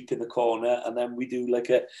put a sheep in the corner, and then we do like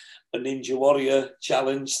a Ninja Warrior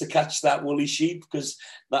challenge to catch that woolly sheep, because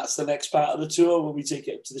that's the next part of the tour, when we take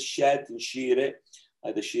it up to the shed and shear it.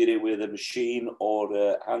 Either shear it with a machine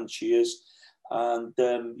or hand shears. And,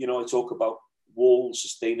 you know, I talk about wool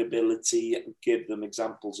sustainability and give them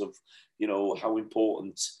examples of, you know, how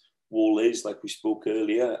important wool is, like we spoke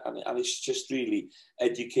earlier. And it's just really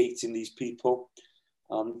educating these people.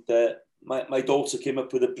 And my daughter came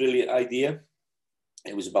up with a brilliant idea.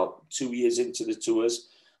 It was about 2 years into the tours.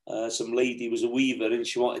 Some lady was a weaver and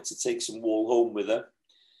she wanted to take some wool home with her.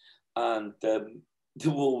 And the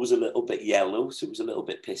wool was a little bit yellow, so it was a little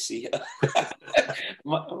bit pissy.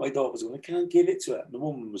 my daughter was going, "I can't give it to her." And the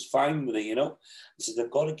woman was fine with it, you know. I said, "I've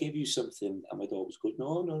got to give you something." And my daughter was going,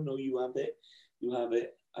 no, you have it. You have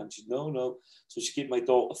it. And she said, no. So she gave my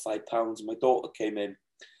daughter £5. And my daughter came in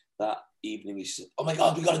that evening. She said, "Oh my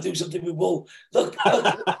God, we got to do something with wool. Look,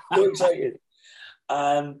 so excited."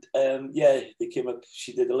 And they came up.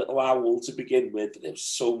 She did a little owl to begin with, but there was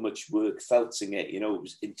so much work felting it. It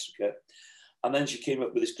was intricate. And then she came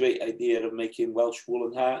up with this great idea of making Welsh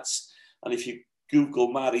woolen hats. And if you Google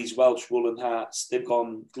Mary's Welsh woolen hats, they've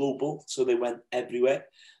gone global, so they went everywhere.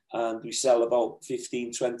 And we sell about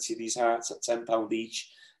 15, 20 of these hats at £10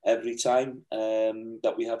 each every time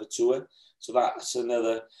that we have a tour. So that's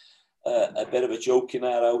another a bit of a joke in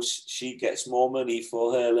our house. She gets more money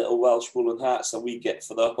for her little Welsh woolen hats than we get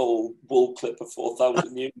for the whole wool clip of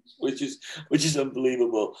 4,000 units, which is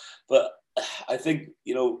unbelievable. But I think,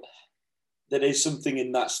 there is something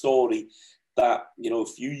in that story that,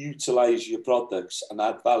 if you utilize your products and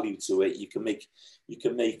add value to it, you can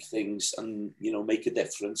make things and, make a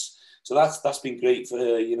difference. So that's been great for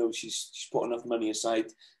her. She's put enough money aside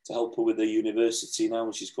to help her with her university now,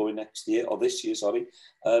 and she's going this year, sorry.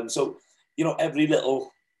 So, every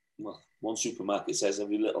little, one supermarket says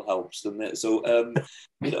every little helps, doesn't it? So,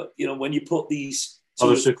 when you put these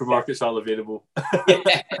other supermarkets are available.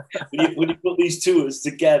 Yeah, when you put these tours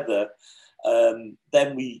together,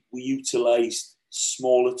 then we utilise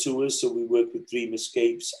smaller tours. So we work with Dream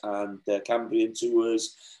Escapes and Cambrian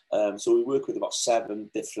Tours. So we work with about 7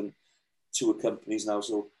 different tour companies now.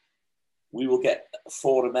 So we will get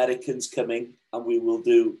 4 Americans coming and we will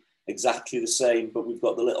do exactly the same, but we've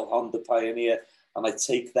got the little Honda Pioneer and I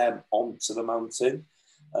take them onto the mountain.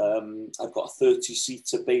 I've got a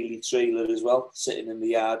 30-seater Bailey trailer as well, sitting in the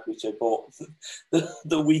yard, which I bought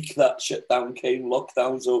the week that shutdown came,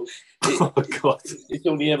 lockdown. So it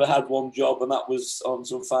only ever had one job, and that was on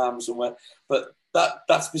some farm somewhere. But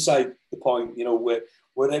that's beside the point.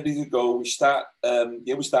 We're ready to go. We start.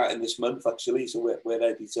 We're starting this month actually, so we're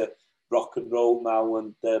ready to rock and roll now.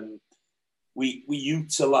 And we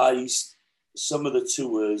utilised some of the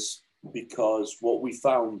tours because what we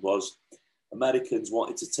found was Americans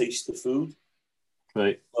wanted to taste the food.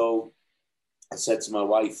 Right. So I said to my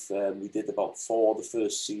wife, we did about 4 the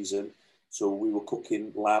first season. So we were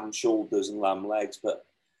cooking lamb shoulders and lamb legs. But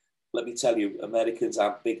let me tell you, Americans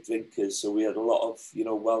aren't big drinkers. So we had a lot of,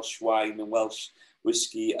 Welsh wine and Welsh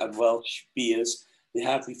whiskey and Welsh beers. They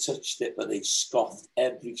hardly touched it, but they scoffed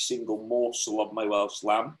every single morsel of my Welsh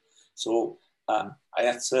lamb. So I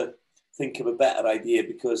had to think of a better idea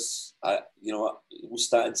because it was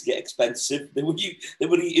starting to get expensive. They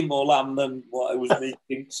were eating more lamb than what I was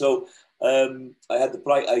making. So I had the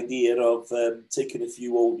bright idea of taking a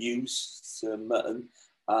few old ewes, mutton,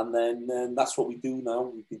 and then that's what we do now.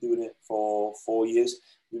 We've been doing it for 4 years.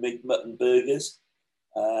 We make mutton burgers,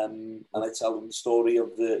 and I tell them the story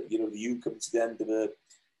of the ewe coming to the end of her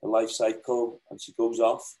life cycle, and she goes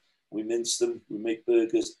off. We mince them, we make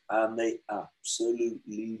burgers, and they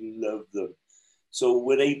absolutely love them. So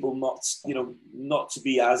we're able not to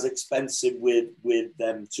be as expensive with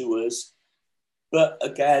them tours. But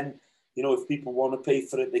again, if people want to pay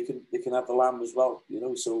for it, they can have the lamb as well.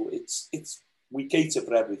 So it's we cater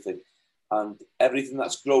for everything, and everything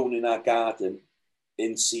that's grown in our garden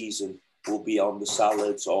in season will be on the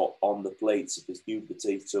salads or on the plates if it's new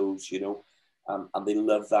potatoes, and they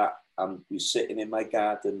love that. And we're sitting in my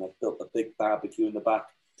garden. I've built a big barbecue in the back,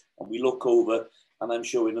 and we look over, and I'm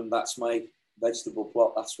showing them that's my vegetable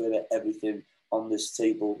plot. That's where everything on this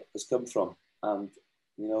table has come from. And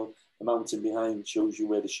the mountain behind shows you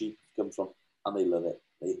where the sheep come from, and they love it.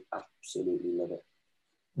 They absolutely love it.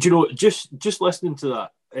 Do you know? Just listening to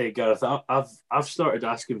that, Gareth, I've started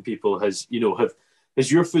asking people: has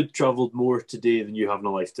your food travelled more today than you have in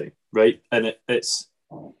a lifetime? Right, and it's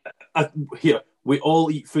here. We all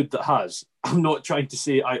eat food that has. I'm not trying to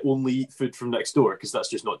say I only eat food from next door because that's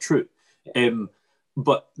just not true.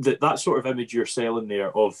 But that sort of image you're selling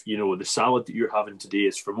there of, the salad that you're having today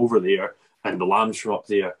is from over there and the lamb's from up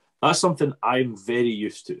there. That's something I'm very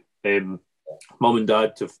used to. Mum and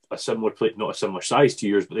dad have a similar plate, not a similar size to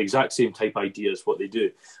yours, but the exact same type idea is what they do.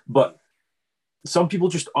 But some people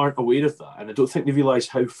just aren't aware of that. And I don't think they realise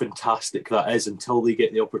how fantastic that is until they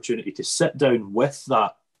get the opportunity to sit down with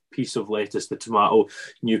that piece of lettuce, the tomato,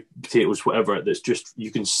 new potatoes, whatever, that's just,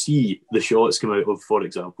 you can see the shallots come out of, for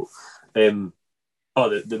example. The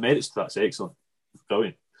merits to that's excellent.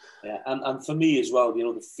 Brilliant. Yeah, and for me as well,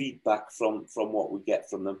 the feedback from what we get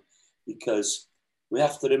from them, because we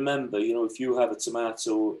have to remember, if you have a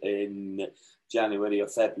tomato in January or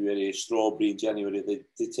February, a strawberry in January,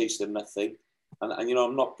 they taste of nothing. And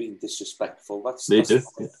I'm not being disrespectful. That's do.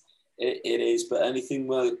 It is, but anything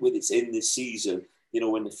with it's in this season,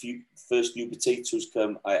 when the first new potatoes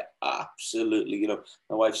come, I absolutely,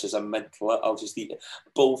 my wife says I'm mental. I'll just eat a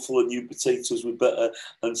bowl full of new potatoes with butter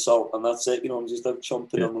and salt, and that's it. I'm just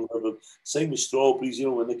chomping on them. Same with strawberries,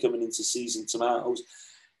 when they're coming into season, tomatoes.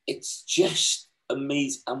 It's just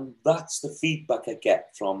amazing. And that's the feedback I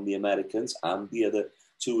get from the Americans and the other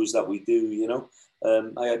tours that we do, you know.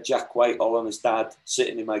 I had Jack Whitehall and his dad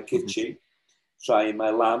sitting in my kitchen, trying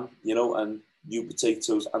my lamb, you know, and new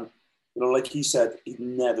potatoes. And, you know, like he said, he'd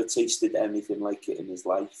never tasted anything like it in his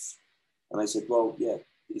life. And I said, well, yeah,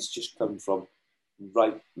 it's just come from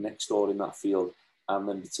right next door in that field, and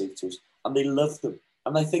then potatoes. And they love them.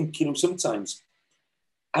 And I think, you know, sometimes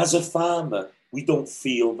as a farmer, we don't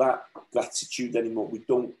feel that gratitude anymore. We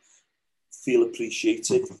don't feel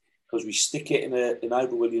appreciated because we stick it in an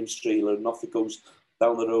Ivor Williams trailer and off it goes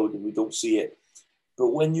down the road and we don't see it.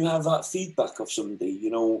 But when you have that feedback of somebody, you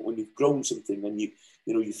know, when you've grown something and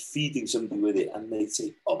you're feeding somebody with it and they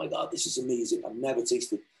say, oh my God, this is amazing. I've never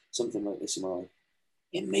tasted something like this in my life.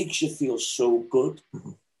 It makes you feel so good.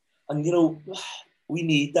 And, you know, we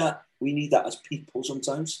need that. We need that as people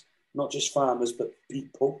sometimes, not just farmers, but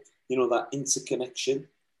people, you know, that interconnection,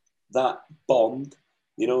 that bond,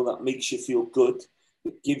 you know, that makes you feel good.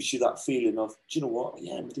 It gives you that feeling of, do you know what?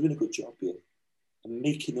 Yeah, I'm doing a good job here. I'm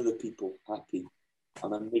making other people happy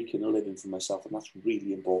and I'm making a living for myself. And that's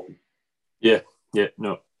really important. Yeah,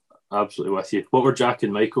 no, absolutely with you. What were Jack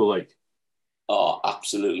and Michael like? Oh,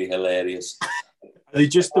 absolutely hilarious. Are they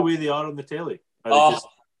just the way they are on the telly? Are they just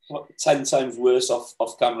 10 times worse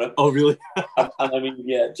off camera? Oh, really? and I mean,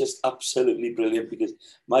 yeah, just absolutely brilliant because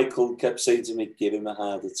Michael kept saying to me, give him a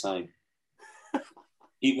harder time.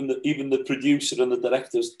 Even the producer and the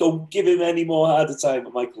directors, don't give him any more harder time.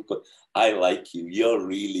 And Michael goes, I like you. You're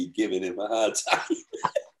really giving him a hard time.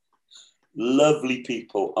 Lovely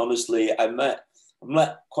people. Honestly, I met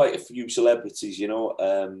quite a few celebrities, you know,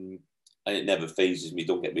 and it never phases me.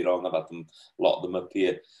 Don't get me wrong. I've had a lot of them up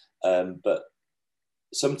here. But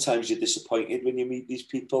sometimes you're disappointed when you meet these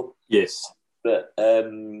people. Yes. But,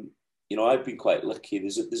 you know, I've been quite lucky.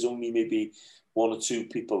 There's only maybe one or two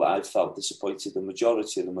people that I've felt disappointed. The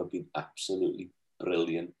majority of them have been absolutely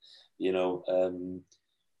brilliant. You know,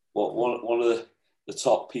 one of the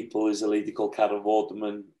top people is a lady called Carol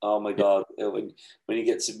Vorderman. Oh my God. When you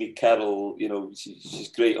get to meet Carol, you know,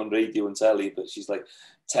 she's great on radio and telly, but she's like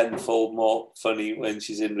tenfold more funny when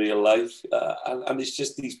she's in real life. And it's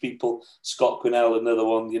just these people, Scott Quinnell, another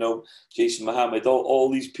one, you know, Jason Mohammed, all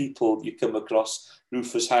these people you come across,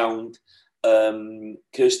 Rufus Hound,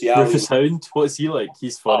 Kirstie Alley. Rufus Hound? What's he like?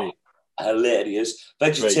 He's funny. Hilarious.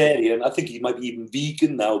 Vegetarian. Right. I think he might be even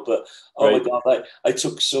vegan now, but oh my God, I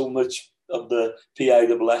took so much of the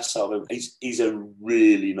PISS of him. He's a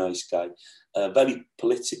really nice guy. Very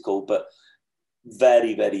political, but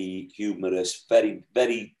very, very humorous, very,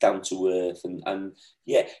 very down to earth. And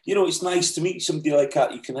yeah, you know, it's nice to meet somebody like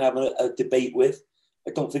that you can have a debate with.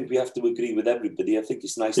 I don't think we have to agree with everybody. I think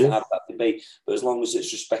it's nice to have that debate, but as long as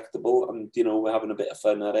it's respectable and, you know, we're having a bit of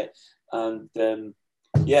fun at it. And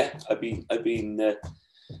yeah, I've been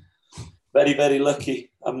very, very lucky.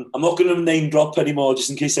 I'm not going to name drop anymore just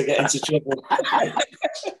in case I get into trouble.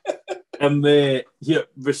 Yeah,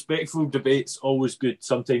 respectful debate's always good.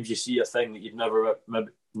 Sometimes you see a thing that you've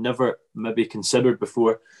never maybe considered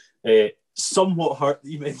before. Somewhat hurt that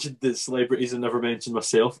you mentioned the celebrities and never mentioned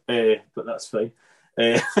myself, but that's fine.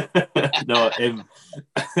 No,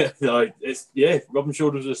 it's rubbing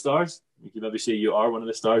shoulders with the stars. You can maybe say you are one of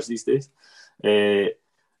the stars these days.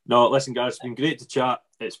 No, listen, guys, it's been great to chat.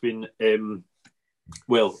 It's been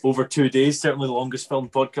over 2 days, certainly the longest film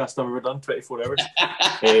podcast I've ever done, 24 hours.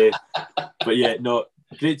 But yeah, no,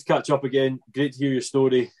 great to catch up again. Great to hear your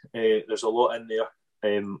story. There's a lot in there,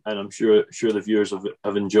 and I'm sure the viewers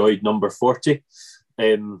have enjoyed number 40.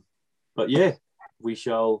 But yeah, we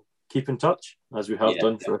shall keep in touch as we have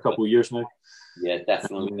done for a couple of years now. Yeah,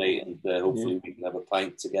 definitely, mate. And hopefully we can have a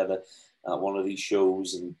pint together at one of these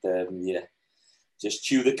shows. And just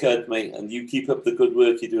chew the cud, mate. And you keep up the good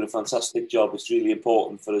work. You're doing a fantastic job. It's really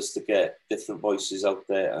important for us to get different voices out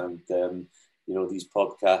there. And, you know, these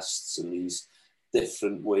podcasts and these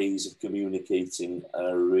different ways of communicating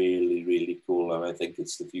are really, really cool. And I think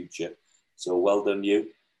it's the future. So well done, you.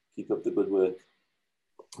 Keep up the good work.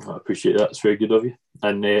 I appreciate that. It's very good of you.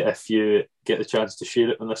 And if you get the chance to share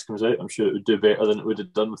it when this comes out, I'm sure it would do better than it would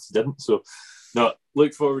have done if you didn't. So, no,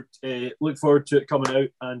 look forward to it coming out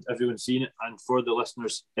and everyone seeing it. And for the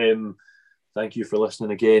listeners, thank you for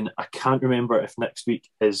listening again. I can't remember if next week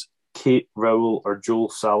is Kate Rowell or Joel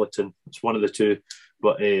Salatin. It's one of the two,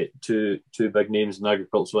 but two big names in the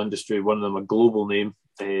agricultural industry. One of them a global name,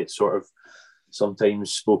 sort of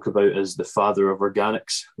sometimes spoke about as the father of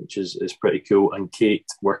organics, which is pretty cool. And Kate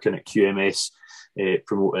working at QMS,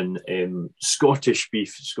 promoting Scottish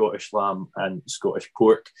beef, Scottish lamb and Scottish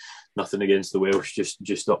pork. Nothing against the Welsh,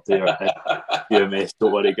 just up there at QMS.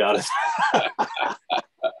 Don't worry, Gareth.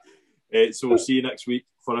 So we'll see you next week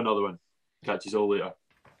for another one. Catch you all later.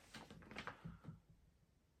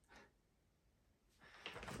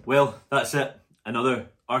 Well, that's it. Another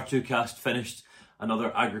R2Kast finished.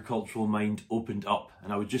 Another agricultural mind opened up.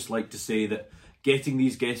 And I would just like to say that getting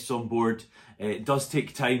these guests on board, it does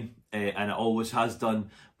take time, and it always has done.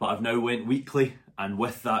 But I've now went weekly, and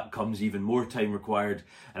with that comes even more time required.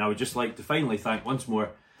 And I would just like to finally thank once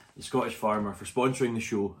more the Scottish Farmer for sponsoring the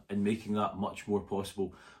show and making that much more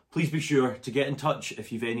possible. Please be sure to get in touch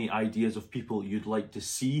if you've any ideas of people you'd like to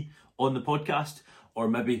see on the podcast, or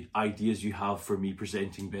maybe ideas you have for me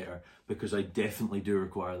presenting better, because I definitely do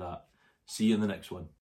require that. See you in the next one.